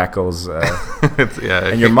couple of jackals.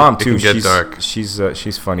 And your mom too.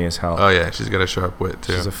 She's funny as hell. Oh yeah, she's got a sharp wit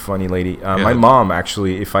too. She's a funny lady. My mom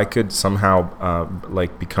actually, if I could somehow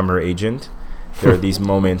become her agent, there are these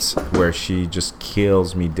moments where she just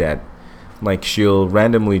kills me dead. Like she'll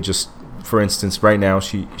randomly just, for instance, right now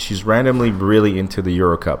she's randomly really into the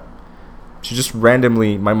Euro Cup. She just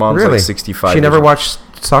randomly. My mom's like 65. She never watched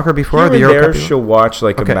soccer before the Euro Cup? She'll watch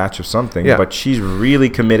like a match of something, but she's really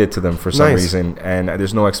committed to them for some reason, and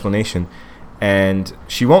there's no explanation. And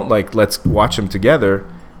she won't let's watch them together.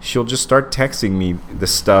 She'll just start texting me the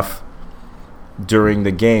stuff during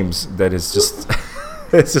the games that is just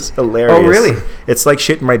it's just hilarious. Oh, really? It's like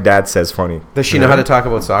shit my dad says funny. Does she know how to talk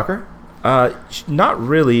about soccer? Not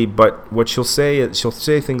really, but what she'll say is she'll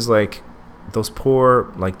say things like those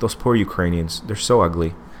poor Ukrainians, they're so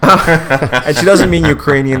ugly. And she doesn't mean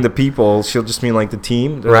Ukrainian, the people. She'll just mean like the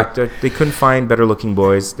team. They couldn't find better looking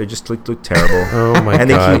boys. They just look terrible. Oh my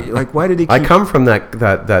god! Why did they? I come from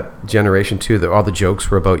that generation too. That all the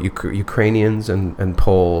jokes were about Ukrainians and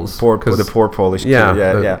Poles. The poor Polish.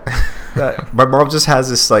 Yeah. My mom just has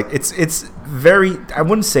this it's very. I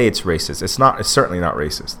wouldn't say it's racist. It's certainly not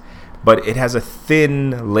racist. But it has a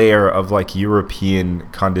thin layer of European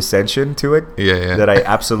condescension to it that I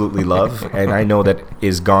absolutely love. And I know that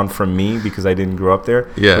is gone from me because I didn't grow up there.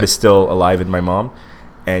 Yeah. But it's still alive in my mom.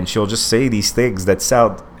 And she'll just say these things that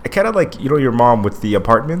sound kind of like, your mom with the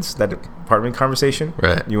apartments, that apartment conversation.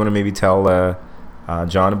 Right. You want to maybe tell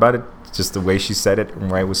John about it? Just the way she said it and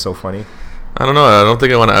why it was so funny. I don't know. I don't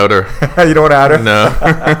think I want to out her. You don't want to out her? No.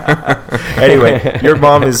 Anyway, your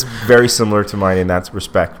mom is very similar to mine in that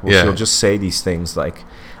respect. She'll just say these things like,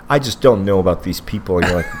 I just don't know about these people. And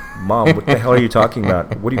you're like, Mom, what the hell are you talking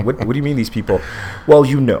about? What do you mean these people? Well,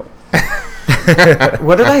 you know.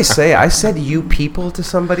 What did I say? I said you people to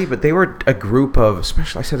somebody, but they were a group of,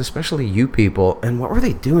 especially you people. And what were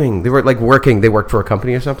they doing? They were working. They worked for a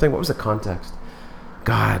company or something. What was the context?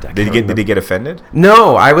 God. Did he get offended?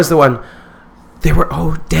 No, I was the one. They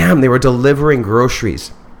were delivering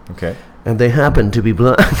groceries. Okay. And they happened to be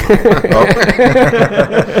black.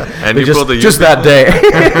 And you pulled just that day.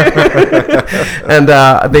 And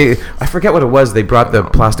I forget what it was. They brought the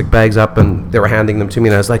plastic bags up and they were handing them to me,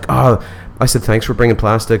 and I was like, I said, thanks for bringing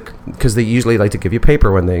plastic, because they usually like to give you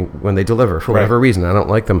paper when they deliver for whatever reason. I don't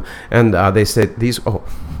like them. And they said these. Oh,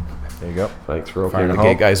 there you go. Thanks for opening the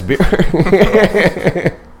gay guy's beer.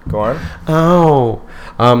 Go on. Oh.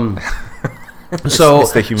 So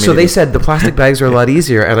they said the plastic bags are a lot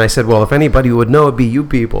easier, and I said, well, if anybody would know, it'd be you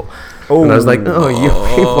people. Oh. And I was like, oh, you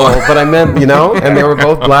people, but I meant, and they were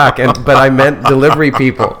both black, but I meant delivery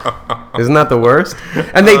people. Isn't that the worst?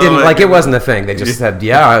 And they didn't, it wasn't a thing. They just said,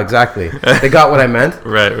 yeah, exactly. They got what I meant.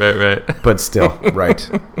 Right. But still. Right.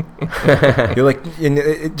 You're like,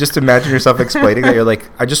 just imagine yourself explaining that. You're like,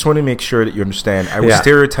 I just want to make sure that you understand. I was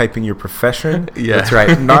stereotyping your profession. Yeah. That's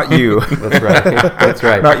right. Not you. That's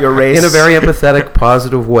right. Not your race. In a very empathetic,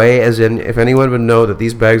 positive way, as in, if anyone would know that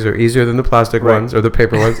these bags are easier than the plastic ones or the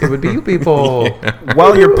paper ones, it would be you people. Yeah.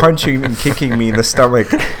 While you're punching and kicking me in the stomach,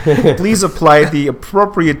 please apply the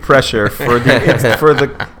appropriate pressure character for the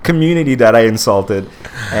community that I insulted,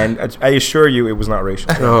 and I assure you, it was not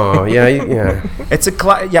racial. Oh yeah. It's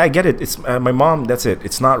I get it. It's my mom. That's it.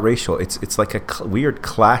 It's not racial. It's like a weird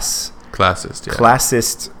classist. Yeah.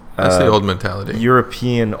 Classist. That's the old mentality.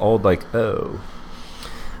 European old Well,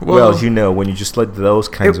 when you just let those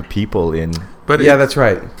kinds of people in. But that's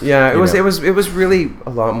right. Yeah, it was really a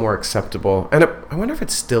lot more acceptable, and I wonder if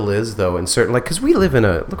it still is though. In certain because we live in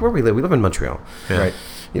look where we live. We live in Montreal. Yeah. Right.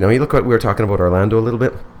 You look what we were talking about Orlando a little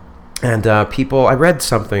bit, and people. I read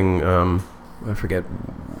something. I forget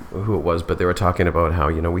who it was, but they were talking about how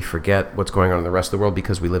we forget what's going on in the rest of the world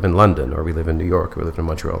because we live in London or we live in New York or we live in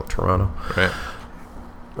Montreal or Toronto. Right.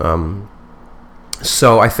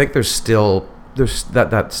 So I think there's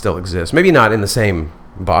that still exists. Maybe not in the same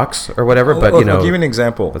box or whatever, but I'll give you an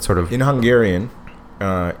example. That's sort of in Hungarian.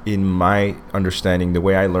 In my understanding, the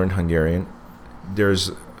way I learned Hungarian,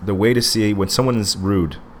 there's the way to see when someone is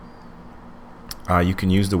rude. You can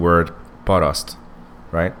use the word paraszt,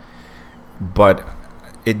 right? But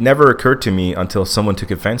it never occurred to me until someone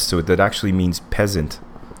took offense to it that actually means peasant.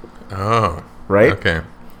 Oh. Right? Okay.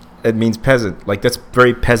 It means peasant. Like, that's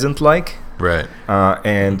very peasant-like. Right.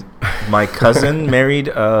 And my cousin married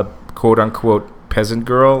a quote-unquote peasant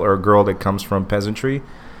girl, or a girl that comes from peasantry,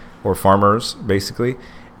 or farmers, basically.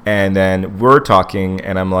 And then we're talking,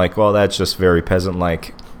 and I'm like, well, that's just very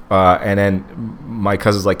peasant-like. And then my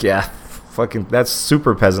cousin's like, yeah, fucking, that's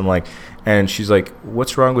super peasant-like. And she's like,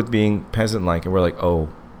 what's wrong with being peasant-like? And we're like, oh,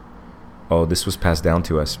 this was passed down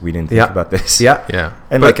to us. We didn't think about this. Yeah. Yeah.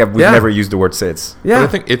 And we've never used the word sits. Yeah. But I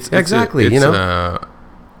think it's exactly,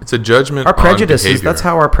 it's a judgment our prejudices, on behavior. that's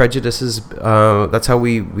how our prejudices, that's how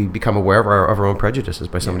we become aware of our own prejudices,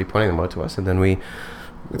 by somebody pointing them out to us. And then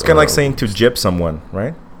it's kind of like saying to gyp someone,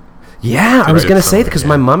 right? Yeah, I was going to say that because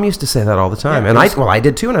my mom used to say that all the time. And I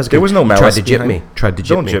did too when I was a kid. There was no malice Tried to gyp me.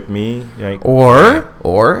 Don't gyp me. Like,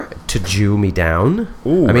 Or to Jew me down.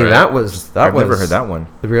 Ooh, I mean, right. I've was never heard that one.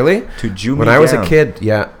 Really? To Jew me down. When I was a kid,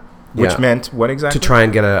 yeah. Which meant what exactly? To try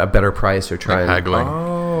and get a better price or try like haggling.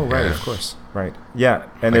 Oh, right, Yeah. of course. Right. Yeah.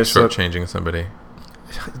 And Like there's changing somebody.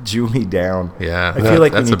 Jew me down. Yeah. I feel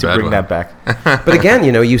like we that's need a to bad bring one. that back. But again,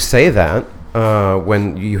 you say that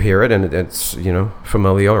when you hear it, and it's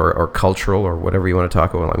familial or cultural or whatever you want to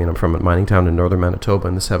talk about. I mean, I'm from a mining town in northern Manitoba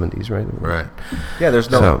in the 70s, right? Right. Yeah, there's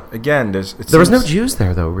no. So, again, there was no Jews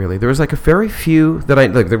there though. Really, there was like a very few that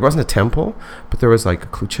there wasn't a temple, but there was like a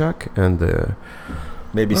Kluchak and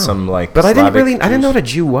maybe some like. But Slavic I didn't know Jews. what a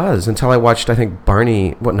Jew was until I watched, I think,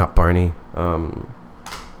 not Barney.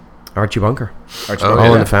 Archie Bunker.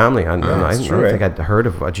 All in the Family. And I don't think I'd heard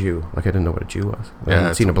of a Jew. Like, I didn't know what a Jew was. I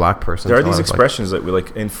hadn't seen a black person. There are these expressions that we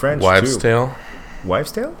like in French Wives' too. tale.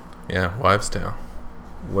 Wives' tale? Yeah, wives' tale.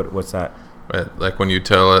 What's that? Right, like when you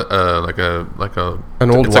tell an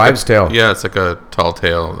old wives' tale. Yeah, it's like a tall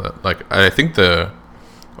tale. That, I think the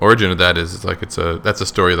origin of that is that's a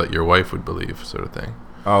story that your wife would believe, sort of thing.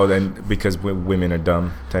 Oh, then because women are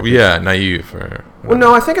dumb. Naive. Well,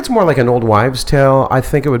 no, I think it's more like an old wives' tale. I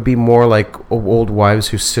think it would be more like old wives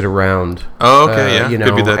who sit around. Oh, okay,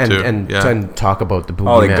 could be that too. And talk about the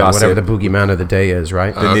boogeyman, whatever the boogeyman of the day is,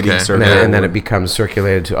 right? The knitting circle. And then it becomes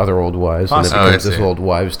circulated to other old wives, and it becomes this old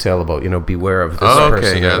wives' tale about beware of this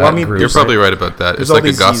person. Yeah, well, I mean, you're probably right about that. It's like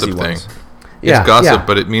a gossip thing. It's gossip,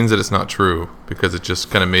 but it means that it's not true because it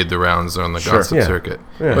just kind of made the rounds on the gossip circuit.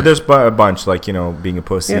 Yeah. But there's a bunch, like, being a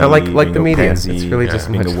pussy. Yeah, like the media. Pansy, it's really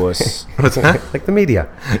just being a wuss. What's that? Like the media.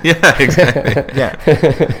 Yeah,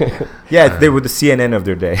 exactly. Yeah, they were the CNN of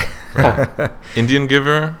their day. Right. Indian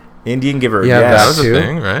Giver. Yeah, that was a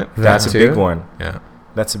thing, right? That's a big one. Yeah,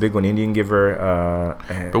 that's a big one. Indian Giver.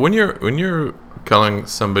 But when you're calling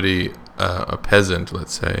somebody a peasant,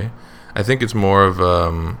 let's say, I think it's more of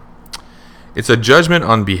it's a judgment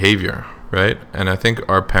on behavior, right? And I think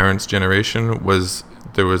our parents' generation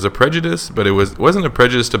there was a prejudice, but it wasn't a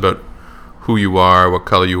prejudice about who you are, what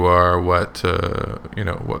color you are, what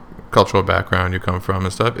what cultural background you come from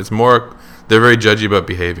and stuff. It's more they're very judgy about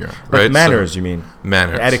behavior, right? Like manners, you mean?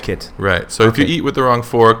 Manners, etiquette, right? So if you eat with the wrong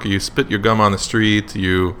fork, you spit your gum on the street,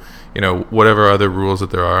 you whatever other rules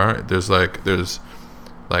that there are. There's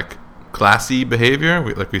classy behavior.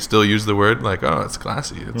 We still use the word like, oh, it's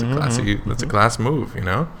classy. It's a classy. It's a class move. It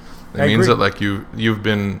means that like you've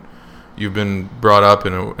been brought up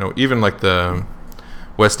in even like the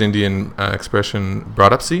West Indian expression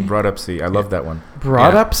brought-upsy. Brought-upsy. I love that one.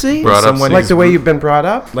 Brought-upsy? Brought-upsy. Like the way you've been brought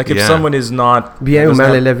up? Like if someone is not... Bien ou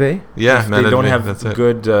mal élevé? Yeah, they don't have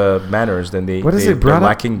good manners, then they're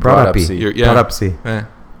lacking brought-upsy. Brought-upsy. Yeah.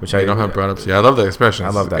 Which I don't have brought-upsy. I love that expression. I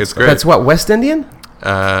love that. It's great. That's what, West Indian?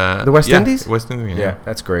 The West Indies? West Indian. Yeah,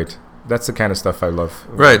 that's great. That's the kind of stuff I love.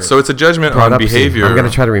 Right. So it's a judgment on behavior. I'm going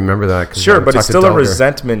to try to remember that. Sure, but it's still a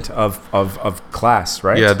resentment of class,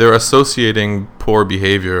 right? Yeah, they're associating poor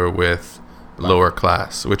behavior with lower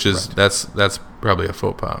class, which is that's probably a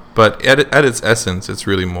faux pas. But at its essence, it's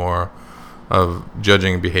really more of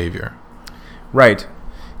judging behavior. Right.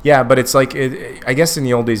 Yeah, but it's like I guess in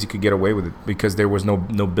the old days you could get away with it because there was no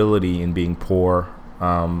nobility in being poor,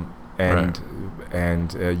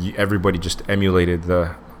 everybody just emulated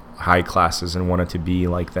the high classes and wanted to be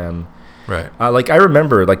like them. Right. Like I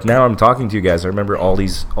remember, like now I'm talking to you guys, I remember all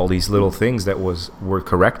these little things that were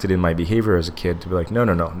corrected in my behavior as a kid to be like,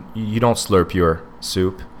 no, you don't slurp your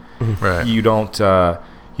soup. Right. You don't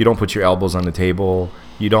put your elbows on the table.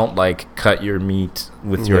 You don't like cut your meat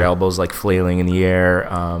with your elbows like flailing in the air.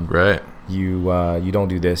 Right. You don't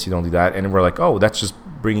do this, you don't do that. And we're like, oh, that's just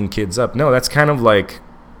bringing kids up. No, that's kind of like,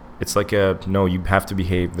 it's like no, you have to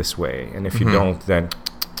behave this way. And if you don't, then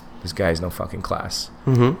this guy has no fucking class.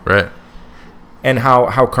 Mm-hmm. Right. And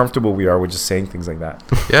how comfortable we are with just saying things like that.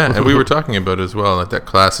 Yeah, and we were talking about as well that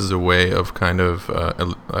class is a way of kind of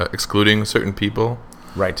excluding certain people.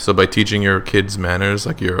 Right. So by teaching your kids manners,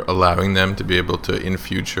 like you're allowing them to be able to in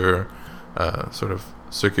future sort of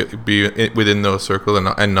be within those circles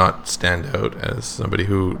and not stand out as somebody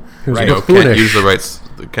who can't use the right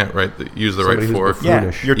fork.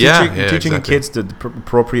 Yeah, you're teaching kids the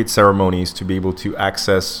appropriate ceremonies to be able to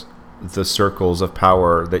access the circles of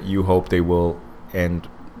power that you hope they will and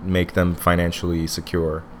make them financially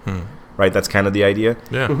secure. Right, that's kind of the idea.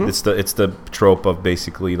 Yeah, it's the trope of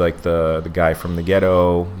basically like the guy from the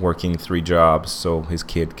ghetto working 3 jobs so his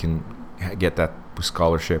kid can get that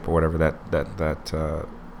scholarship or whatever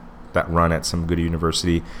that run at some good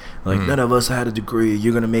university. Like none of us had a degree.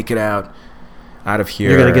 You're gonna make it out of here.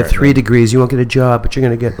 You're gonna get 3 degrees. You won't get a job, but you're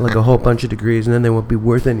gonna get like a whole bunch of degrees, and then they won't be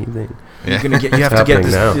worth anything. Yeah. You have to get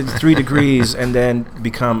 3 degrees and then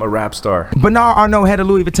become a rap star. Bernard Arnault, head of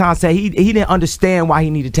Louis Vuitton, said he didn't understand why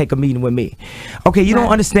he needed to take a meeting with me. Okay, you don't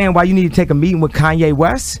understand why you need to take a meeting with Kanye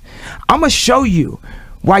West? I'm going to show you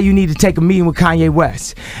why you need to take a meeting with Kanye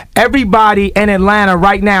West. Everybody in Atlanta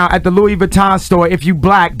right now at the Louis Vuitton store, if you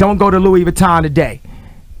black, don't go to Louis Vuitton today.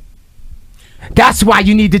 That's why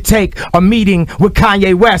you need to take a meeting with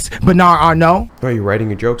Kanye West, Bernard Arnault. Are you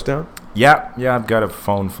writing your jokes down? Yeah, I've got a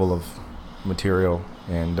phone full of material,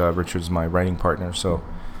 and Richard's my writing partner, so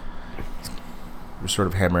we're sort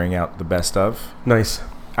of hammering out the best of. Nice.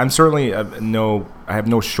 I'm certainly I have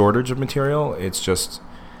no shortage of material. It's just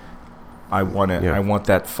I want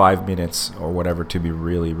that 5 minutes or whatever to be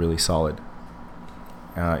really, really solid.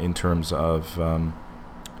 In terms of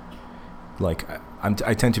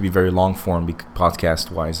I tend to be very long form podcast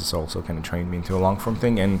wise. It's also kind of trained me into a long form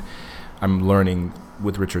thing, and I'm learning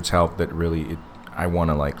with Richard's help that really I want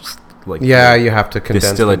to like you have to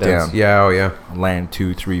distill it down. Yeah, land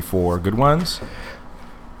 2, 3, 4 good ones.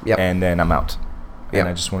 Yep. And then I'm out. And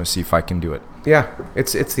I just want to see if I can do it. Yeah,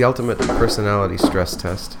 it's the ultimate personality stress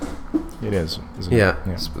test. It is. Isn't yeah,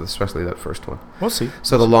 it? Especially that first one. We'll see.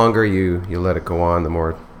 So the longer you let it go on, the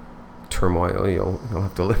more turmoil you'll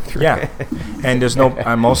have to live through. Yeah, and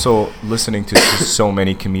I'm also listening to so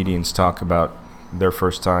many comedians talk about their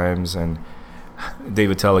first times, and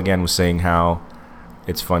David Tell again was saying how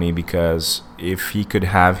it's funny because if he could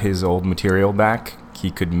have his old material back, he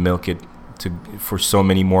could milk it for so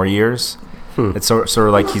many more years. It's sort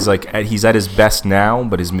of like he's at his best now,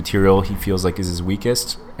 but his material he feels like is his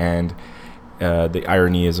weakest. And the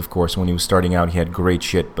irony is, of course, when he was starting out, he had great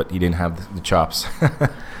shit, but he didn't have the chops.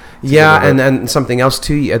 Yeah, and something else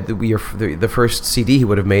too. The first CD he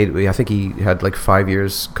would have made, I think he had like 5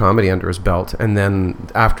 years comedy under his belt, and then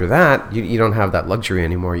after that, you don't have that luxury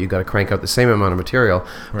anymore. You got to crank out the same amount of material,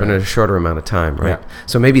 but in a shorter amount of time, right? Yeah.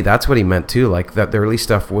 So maybe that's what he meant too. Like that, the early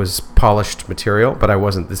stuff was polished material, but I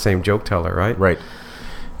wasn't the same joke teller, right? Right.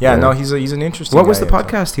 Yeah, no, he's an interesting. What was the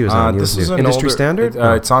podcast he was on? This is an Industry Standard.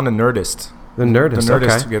 It's on the Nerdist. The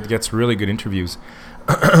Nerdist gets really good interviews.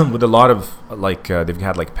 With a lot of they've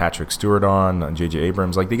had like Patrick Stewart on, J.J.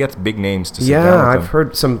 Abrams, like they get big names to sit down with them. I've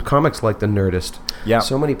heard some comics like the Nerdist. Yeah,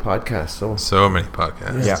 so many podcasts. So many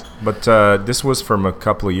podcasts. Yeah, but this was from a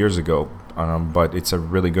couple of years ago. But it's a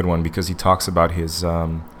really good one because he talks about his.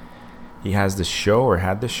 He has the show or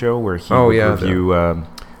had the show where he would review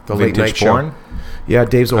the late night porn. Show. Yeah,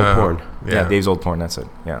 Dave's Old Porn. Yeah, Dave's Old Porn. That's it.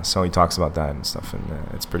 Yeah, so he talks about that and stuff, and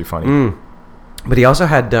it's pretty funny. But he also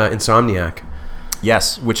had Insomniac.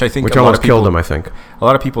 Yes, which I think almost killed him. I think a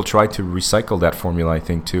lot of people try to recycle that formula. I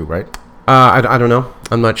think too, right? I don't know.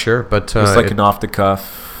 I'm not sure, but it's like an off the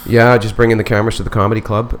cuff. Yeah, just bringing the cameras to the comedy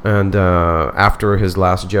club, and after his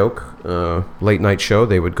last joke, late night show,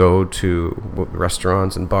 they would go to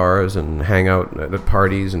restaurants and bars and hang out at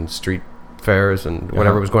parties and street fairs and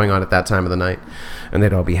whatever was going on at that time of the night, and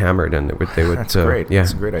they'd all be hammered, and they would. That's great. Yeah,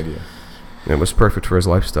 that's a great idea. It was perfect for his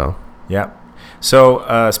lifestyle. Yeah.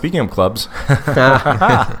 So speaking of clubs,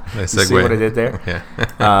 Nice segue. see what I did there?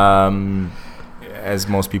 Yeah. As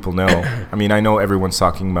most people know, I mean, I know everyone's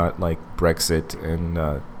talking about like Brexit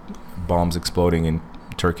and bombs exploding in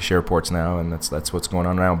Turkish airports now, and that's what's going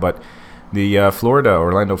on now. But the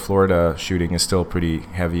Orlando, Florida shooting is still pretty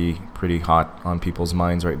heavy, pretty hot on people's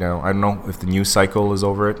minds right now. I don't know if the news cycle is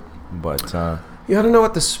over it, but I don't know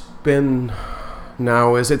what the spin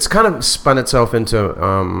now is. It's kind of spun itself into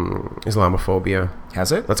Islamophobia.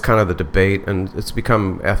 has it? That's kind of the debate, and it's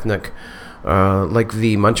become ethnic. Like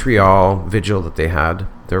the Montreal vigil that they had,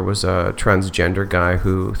 there was a transgender guy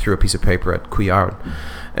who threw a piece of paper at Godard,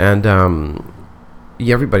 and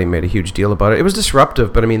everybody made a huge deal about it. It was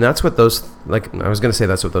disruptive, but I mean, that's what those, like, I was going to say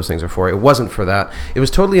that's what those things are for. It wasn't for that. It was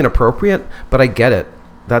totally inappropriate, but I get it.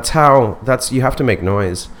 You have to make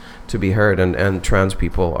noise to be heard, and trans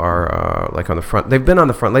people are like on the front. They've been on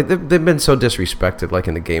the front, like they've been so disrespected, like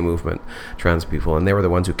in the gay movement, trans people, and they were the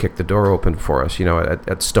ones who kicked the door open for us. You know,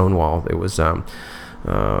 at Stonewall, it was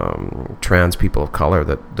trans people of color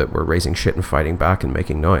that were raising shit and fighting back and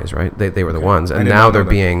making noise. Right? They were the ones, and now they're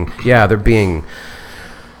being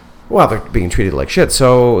treated like shit.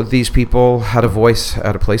 So these people had a voice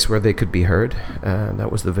at a place where they could be heard, and that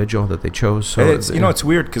was the vigil that they chose. So it's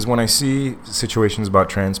weird because when I see situations about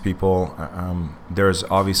trans people, there's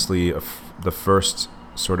obviously the first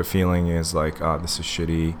sort of feeling is like, oh, this is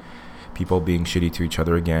shitty, people being shitty to each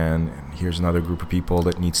other again, and here's another group of people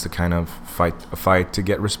that needs to kind of fight a fight to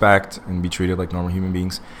get respect and be treated like normal human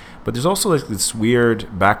beings. But there's also like this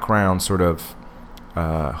weird background sort of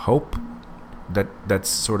hope that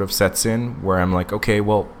sort of sets in, where I'm like, okay,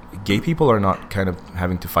 well, gay people are not kind of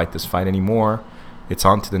having to fight this fight anymore. It's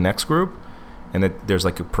on to the next group, and that there's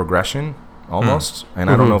like a progression almost. And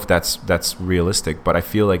I don't know if that's realistic, but I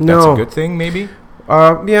feel like that's a good thing, maybe.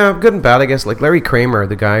 Yeah, good and bad, I guess. Like Larry Kramer,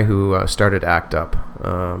 the guy who started ACT UP,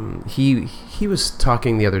 he was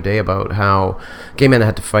talking the other day about how gay men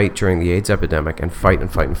had to fight during the AIDS epidemic and fight. And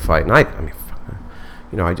I mean,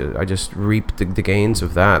 you know, I just reaped the gains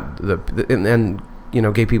of that. And you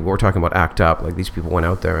know, gay people were talking about ACT UP. Like, these people went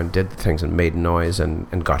out there and did things and made noise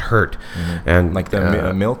and got hurt. And like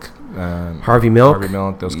the Milk, Harvey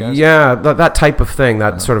Milk, those guys. Yeah, that type of thing.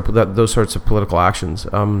 Those sorts of political actions.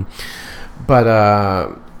 And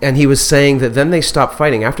he was saying that then they stopped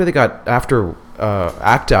fighting after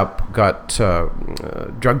ACT UP got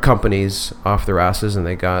drug companies off their asses, and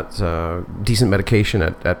they got decent medication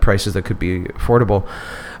at prices that could be affordable,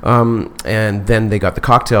 and then they got the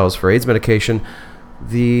cocktails for AIDS medication.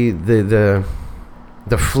 The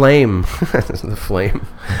flame, the flame.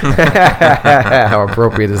 How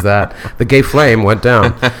appropriate is that? The gay flame went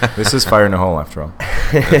down. This is fire in a hole, after all.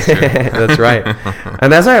 That's right.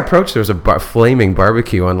 And as I approached, there was a flaming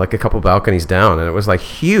barbecue on like a couple balconies down, and it was like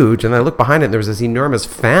huge. And I looked behind it, and there was this enormous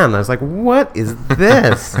fan. And I was like, "What is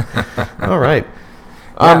this?" All right.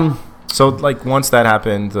 So like once that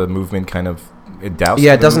happened, the movement kind of it doused.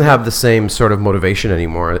 Yeah, it doesn't have the same sort of motivation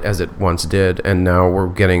anymore as it once did, and now we're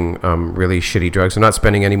getting really shitty drugs. They're not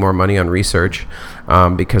spending any more money on research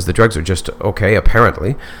because the drugs are just okay,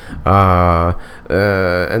 apparently,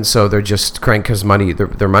 and so they're just crank because money.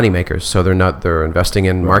 They're money makers, so they're investing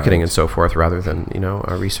in marketing and so forth rather than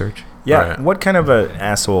research. Yeah, right. What kind of an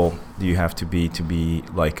asshole do you have to be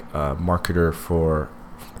like a marketer for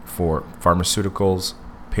pharmaceuticals,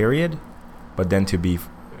 period, but then to be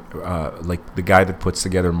like the guy that puts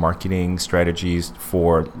together marketing strategies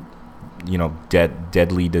for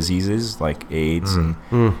deadly diseases like AIDS and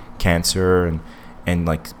cancer and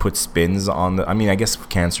like put spins on the. I mean, I guess for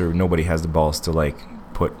cancer nobody has the balls to like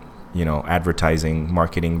put advertising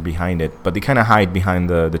marketing behind it, but they kind of hide behind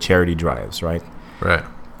the charity drives, right? Right.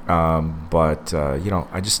 I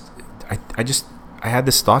had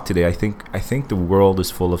this thought today. I think the world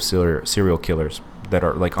is full of serial killers that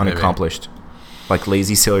are like unaccomplished. Maybe. Like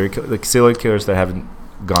lazy serial killers that haven't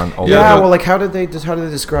gone all the way. Yeah, well, like how do they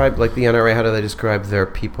describe, like the NRA, how do they describe their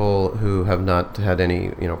people who have not had any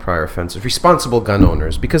prior offenses? Responsible gun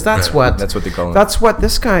owners, because that's what they call them. That's what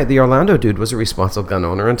this guy, the Orlando dude, was a responsible gun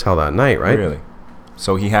owner until that night, right? Really?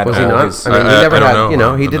 So he had. Was he not? I mean, he never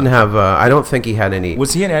had. He didn't have. I don't think he had any.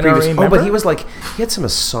 Was he an NRA member? Oh, but he was like he had some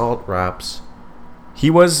assault raps. He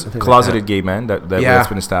was a closeted gay man. That's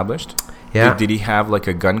been established. Yeah. Did he have like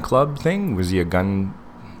a gun club thing? Was he a gun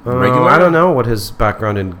Regular? I don't know what his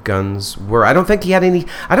background in guns were. I don't think he had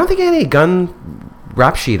any gun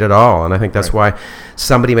rap sheet at all, and I think that's why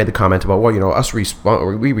somebody made the comment about, well, us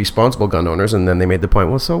we responsible gun owners, and then they made the point,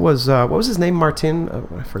 well, so was what was his name? Martin?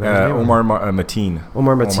 I forgot his name. Omar Mateen.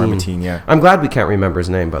 Omar Mateen. Yeah. I'm glad we can't remember his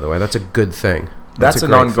name, by the way. That's a good thing. That's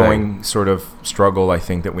an ongoing sort of struggle, I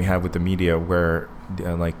think, that we have with the media, where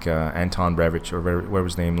Anton Brevich, or whatever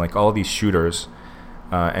his name, like all these shooters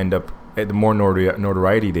end up, the more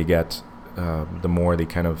notoriety they get, the more they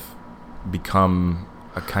kind of become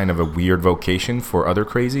a kind of a weird vocation for other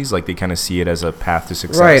crazies. Like they kind of see it as a path to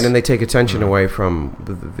success. Right, and they take attention away from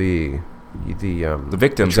the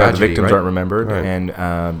victims. tragedy, the victims right? aren't remembered, Right.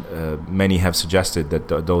 And many have suggested that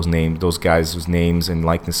those guys' names and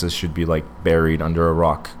likenesses should be like buried under a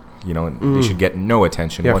rock. And they should get no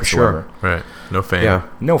attention whatsoever. For sure. Right. No fame. Yeah.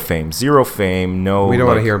 No fame. Zero fame. No. We don't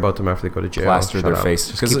want to hear about them after they go to jail. Plaster their Shut up. face.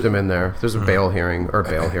 Just keep them in there. If there's a parole hearing,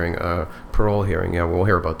 parole hearing. Yeah, we'll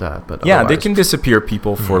hear about that. But yeah, they otherwise- can disappear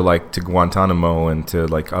people for to Guantanamo and to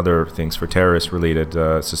like other things for terrorist-related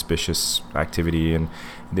suspicious activity, and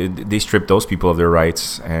they strip those people of their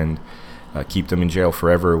rights and keep them in jail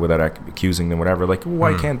forever without accusing them, whatever. Like,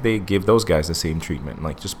 why can't they give those guys the same treatment?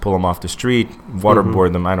 Like, just pull them off the street,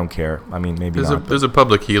 waterboard them. I don't care. I mean, maybe there's a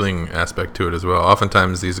public healing aspect to it as well.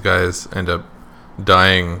 Oftentimes, these guys end up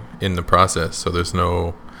dying in the process, so there's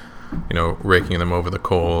no, raking them over the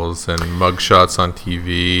coals and mug shots on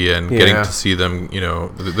TV and getting to see them.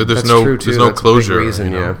 There's That's no true, too. there's no That's a big closure.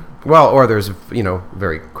 reason, yeah. Well, or there's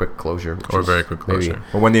very quick closure. Very quick closure.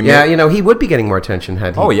 Or when they he would be getting more attention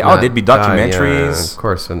had he. there'd be documentaries. Of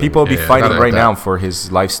course, and people would be fighting got right that. now for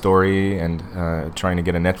his life story and trying to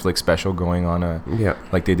get a Netflix special going on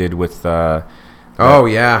like they did with. What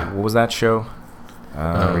was that show?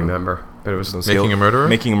 I don't remember, but it was Making a Murderer.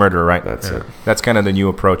 Making a Murderer, right? That's it. That's kind of the new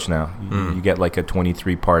approach now. You get like a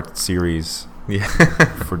 23-part series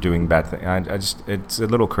for doing bad things. It's a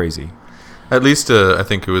little crazy. At least I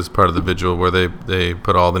think it was part of the vigil where they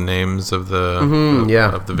put all the names of the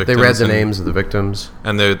of the victims. They read the names of the victims,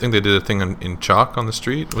 and I think they did a thing in chalk on the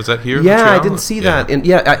street. Was that here? in Yeah, I Montreal? didn't see that.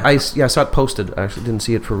 I saw it posted. I actually didn't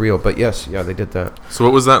see it for real, but yes, they did that. So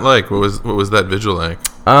what was that like? What was that vigil like?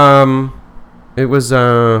 It was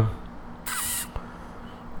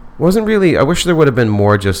wasn't really. I wish there would have been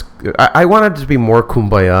more. Just I wanted it to be more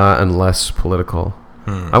kumbaya and less political.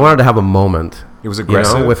 I wanted to have a moment. It was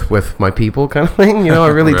aggressive, with my people, kind of thing. I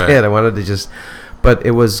really Right. did. I wanted to just, but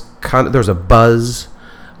it was kind of. There was a buzz.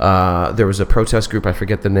 There was a protest group. I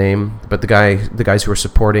forget the name, but the guys who were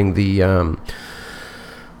supporting the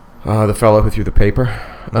fellow who threw the paper.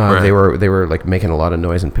 Right. They were like making a lot of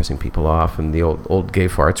noise and pissing people off, and the old gay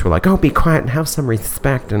farts were like, "Oh, be quiet and have some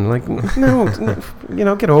respect." And like,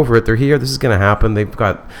 no, get over it. They're here. This is gonna happen. They've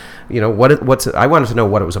got, what's. I wanted to know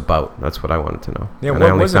what it was about. That's what I wanted to know. Yeah, and what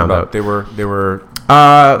I only was it found about? out. They were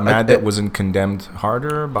mad that wasn't condemned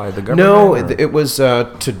harder by the government. No, it was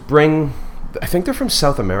to bring. I think they're from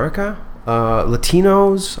South America.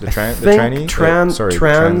 Latinos. the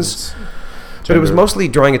trans. But it was mostly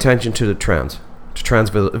drawing attention to trans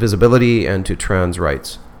visibility and to trans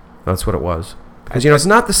rights. That's what it was. Because it's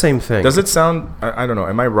not the same thing. Does it sound? I don't know.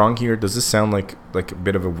 Am I wrong here? Does this sound like a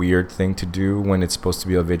bit of a weird thing to do when it's supposed to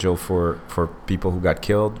be a vigil for people who got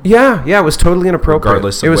killed? Yeah. It was totally inappropriate.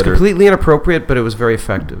 Regardless of it was whether- completely inappropriate, but it was very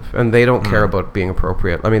effective. And they don't care about being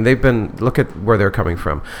appropriate. I mean, look at where they're coming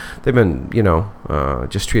from. They've been,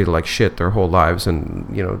 just treated like shit their whole lives, and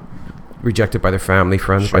rejected by their family,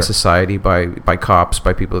 friends, by society, by cops,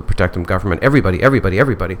 by people that protect them, government, everybody.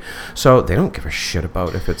 So they don't give a shit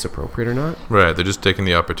about if it's appropriate or not. Right, they're just taking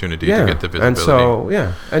the opportunity to get the visibility. And so,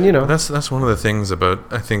 and that's one of the things about,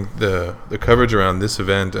 I think, the coverage around this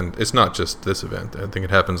event, and it's not just this event. I think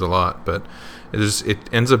it happens a lot, but it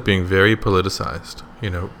ends up being very politicized.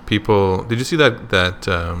 People. Did you see that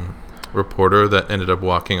reporter that ended up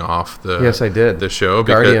walking off the? Yes, I did. The show,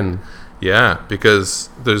 Guardian. Because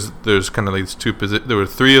there's kind of like these two there were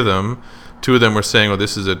three of them. Two of them were saying, "Well,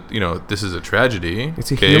 this is a tragedy.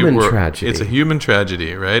 It's a human tragedy. It's a human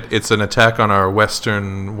tragedy, right? It's an attack on our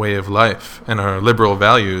Western way of life and our liberal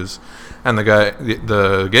values." And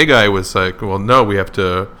the gay guy was like, "Well, no, we have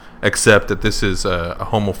to accept that this is a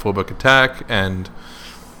homophobic attack." And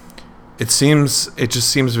it just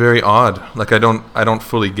seems very odd. Like I don't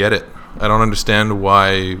fully get it. I don't understand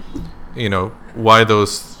why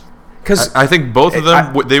those. Because I think both of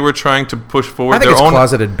them, they were trying to push forward their own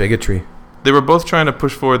closeted bigotry. They were both trying to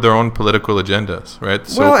push forward their own political agendas, right?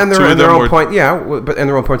 So and their own point, but and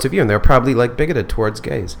their own points of view, and they're probably like bigoted towards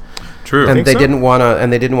gays. True, and they didn't want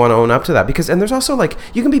to own up to that, because there's also like,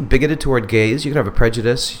 you can be bigoted toward gays, you can have a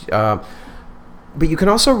prejudice. But you can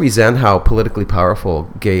also resent how politically powerful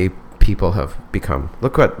gay people have become.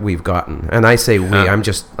 Look what we've gotten. And I say we, I'm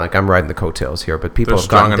just like, I'm riding the coattails here, but people They're have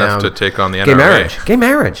gotten strong enough down to take on the NRA. Gay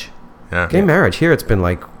marriage. Yeah. Gay marriage. Here it's been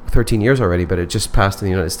like 13 years already, but it just passed in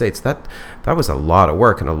the United States. That was a lot of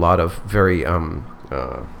work and a lot of very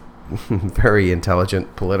very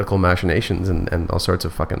intelligent political machinations and all sorts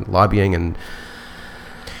of fucking lobbying. And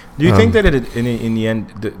do you think that in the end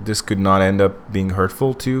this could not end up being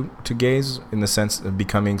hurtful to gays in the sense of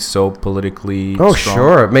becoming so politically strong?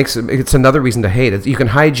 Sure, it's another reason to hate. You can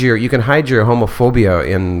hide your homophobia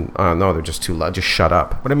in no, they're just too loud. Just shut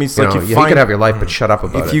up. But I mean, it's you like know, you can have your life, but shut up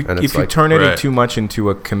about it. If you turn it too much into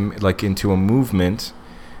a movement,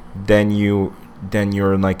 then you're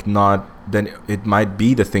like not. Then it might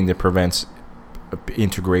be the thing that prevents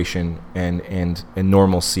integration and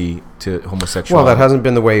normalcy to homosexuality. Well, that hasn't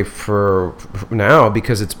been the way for now,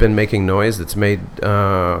 because it's been making noise that's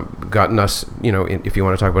gotten us, if you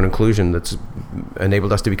want to talk about inclusion, that's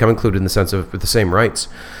enabled us to become included in the sense of the same rights,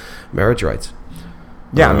 marriage rights.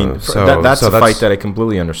 Yeah, I mean, that's a fight that I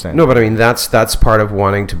completely understand. No, but I mean, that's part of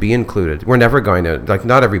wanting to be included. We're never going to,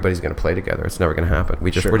 not everybody's going to play together. It's never going to happen.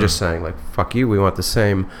 We're just saying, like, fuck you, we want the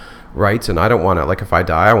same rights, and I don't want to, like, if I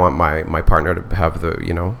die, I want my partner to have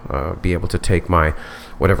the, be able to take my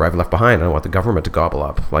whatever I've left behind. I don't want the government to gobble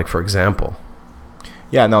up, like, for example.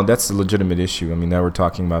 Yeah, no, that's a legitimate issue. I mean, now we're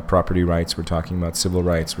talking about property rights, we're talking about civil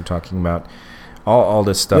rights, we're talking about all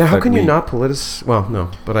this stuff. Yeah, how can you not well, no,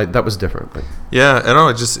 but that was different. But. Yeah, I know,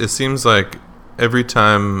 it seems like every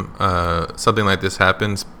time something like this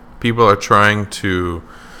happens, people are trying to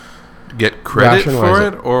get credit for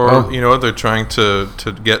it, or they're trying to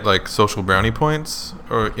get like social brownie points,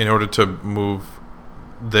 or in order to move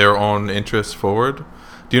their own interests forward.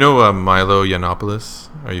 Do you know Milo Yiannopoulos?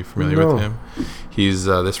 Are you familiar with him? He's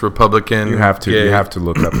this Republican. You have to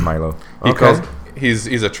look up Milo.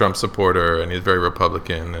 He's a Trump supporter, and he's very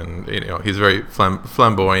Republican, and he's very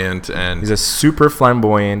flamboyant, and he's a super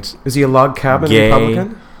flamboyant. Is he a log cabin gay,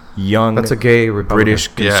 Republican? Young, that's a gay Republican. British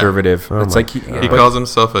conservative. Yeah. It's like he calls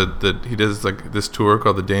himself he does like this tour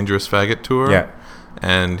called the Dangerous Faggot Tour. Yeah,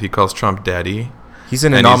 and he calls Trump daddy. He's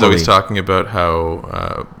an anomaly. And he's always talking about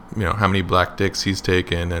how how many black dicks he's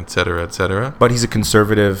taken, et cetera, et cetera. But he's a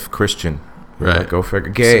conservative Christian. Right, go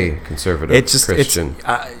figure. Gay conservative Christian.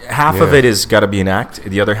 Half of it is got to be an act.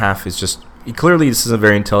 The other half is just clearly this is a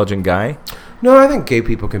very intelligent guy. No, I think gay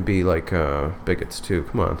people can be like bigots too.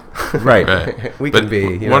 Come on, right? We can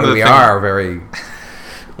be. We are very.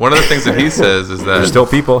 One of the things that he says is that they're still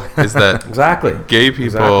people. Is that exactly gay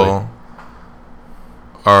people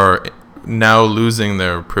are now losing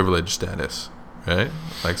their privilege status, right?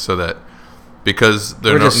 Like so that. Because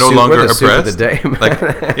they're no longer oppressed.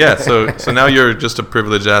 So now you're just a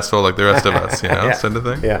privileged asshole like the rest of us, sort of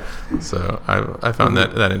thing. Yeah. So I found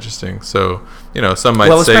that interesting. So some might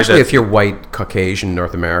say especially if you're white, Caucasian,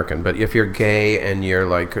 North American, but if you're gay and you're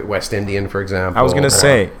like West Indian, for example. I was going to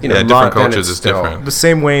say, different cultures is different. The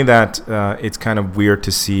same way that it's kind of weird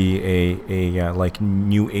to see a like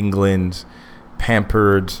New England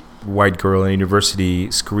pampered white girl in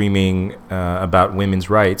university screaming about women's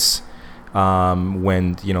rights.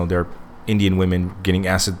 When they're Indian women getting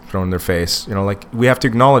acid thrown in their face, like we have to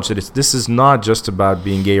acknowledge that this is not just about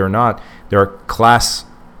being gay or not. There are class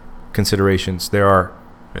considerations. There are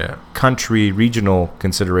country, regional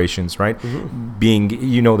considerations, right? Mm-hmm. Being,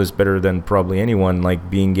 this better than probably anyone. Like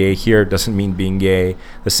being gay here doesn't mean being gay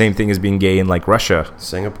the same thing as being gay in like Russia,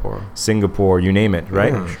 Singapore, you name it,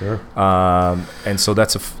 right? Yeah, sure. And so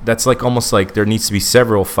that's like almost like there needs to be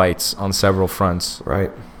several fights on several fronts, right?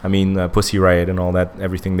 I mean, Pussy Riot and all that,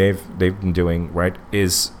 everything they've been doing, right,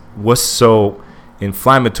 was so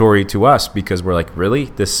inflammatory to us because we're like,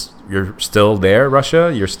 really, you're still there,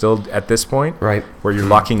 Russia? You're still at this point, right, where you're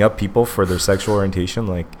locking up people for their sexual orientation?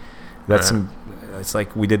 Like, it's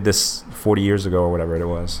like we did this 40 years ago or whatever it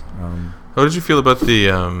was. How did you feel about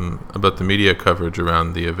the media coverage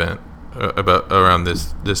around the event, around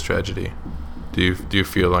this tragedy? Do you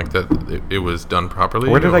feel like that it was done properly?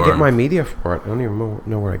 Where did I get my media for it? I don't even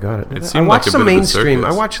know where I got it. I watched some mainstream.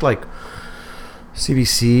 I watched like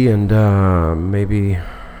CBC and maybe I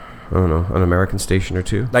don't know, an American station or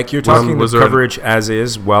two. Like you're talking the coverage as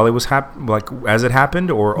is while it was like as it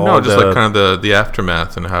happened, or all no, just like kind of the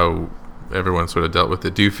aftermath and how everyone sort of dealt with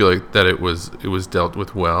it. Do you feel like that it was dealt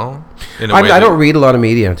with well? I don't read a lot of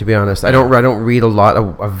media, to be honest. I don't read a lot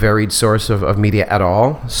of a varied source of media at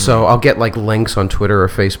all. So I'll get like links on Twitter or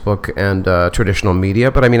Facebook and traditional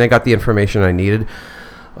media. But I mean, I got the information I needed.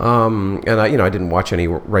 And I didn't watch any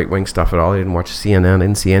right-wing stuff at all. I didn't watch CNN. I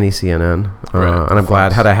didn't see any CNN. And I'm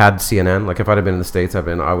glad. Had I had CNN, like if I'd have been in the States, I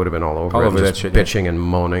would have been all over it, that just shit, bitching and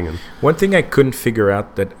moaning. And one thing I couldn't figure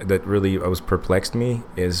out that really was perplexed me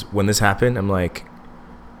is when this happened, I'm like,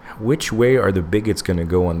 which way are the bigots going to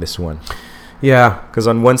go on this one? Yeah. Because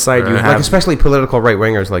on one side you have... Like especially political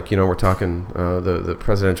right-wingers, like, we're talking the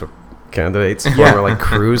presidential candidates. Yeah. Or like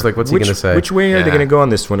Cruz, like what's he going to say? Which way are they going to go on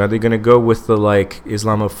this one? Are they going to go with the like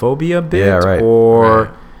Islamophobia bit? Yeah, right. Or...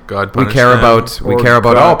 Right. God we care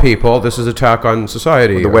about all people. This is attack on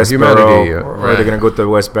society, or the West humanity. Or are they going to go with the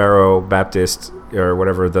West Barrow Baptist or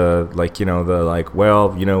whatever,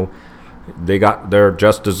 they got their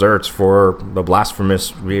just desserts for the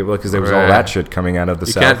blasphemous, because there was all that shit coming out of the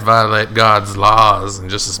South. You can't violate God's laws and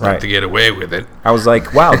just expect to get away with it. I was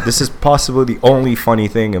like, wow, this is possibly the only funny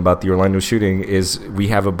thing about the Orlando shooting is we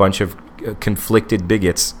have a bunch of conflicted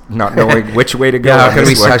bigots not knowing which way to go.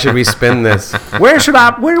 How should we spin this? Where do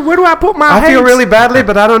I put my hate? I feel really badly,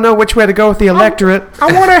 but I don't know which way to go with the electorate.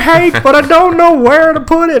 I want to hate, but I don't know where to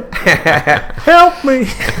put it. Help me.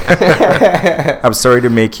 I'm sorry to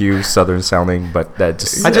make you Southern sounding, but that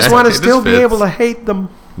just... I just want to still be able to hate them.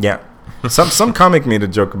 Yeah. Some comic made a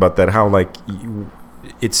joke about that, how like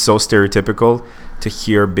it's so stereotypical to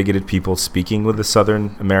hear bigoted people speaking with a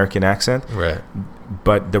Southern American accent. Right.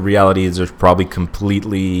 But the reality is there's probably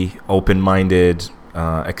completely open-minded,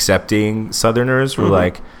 accepting Southerners who are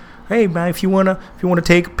like, hey, man, if you wanna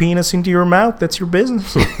take a penis into your mouth, that's your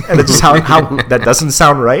business. And it's just how that doesn't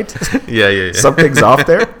sound right. Yeah. Something's off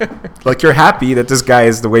there. Like you're happy that this guy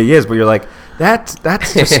is the way he is, but you're like, that's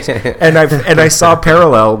just... And I saw a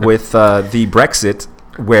parallel with the Brexit,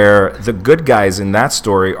 where the good guys in that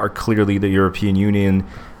story are clearly the European Union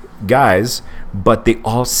guys, but they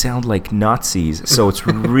all sound like Nazis, so it's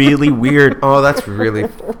really weird. Oh, that's really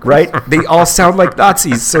right. They all sound like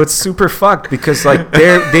Nazis, so it's super fucked because like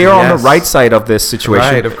they are on the right side of this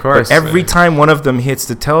situation. Right, of course. But every time one of them hits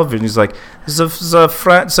the television, he's like,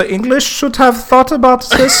 the English should have thought about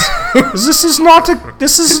this. This is not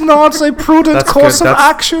a prudent course of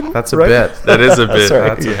action. That's a bit. That is a bit.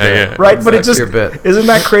 That's a bit. Yeah. Right, that's but it just isn't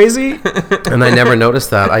that crazy? And I never noticed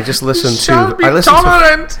that. I just listened to. I listened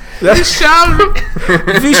tolerant.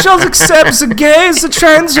 We shall accept the gays, the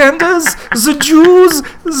transgenders, the Jews,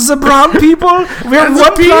 the brown people. We are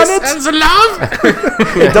one planet. And the love.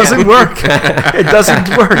 It doesn't work. It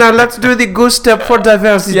doesn't work. Now let's do the good step for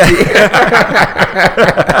diversity. Yeah.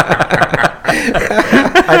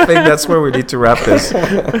 I think that's where we need to wrap this.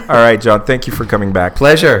 All right, John, thank you for coming back.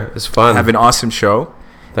 Pleasure. It's fun. Have an awesome show.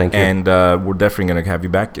 Thank you. And we're definitely going to have you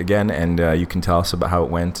back again, and you can tell us about how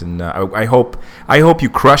it went. And I hope you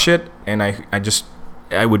crush it. And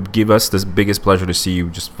I would give us the biggest pleasure to see you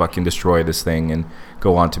just fucking destroy this thing and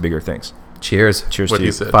go on to bigger things. Cheers. Cheers what to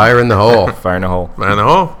you. Fire in the hole. Fire in the hole. Fire in the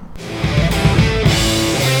hole.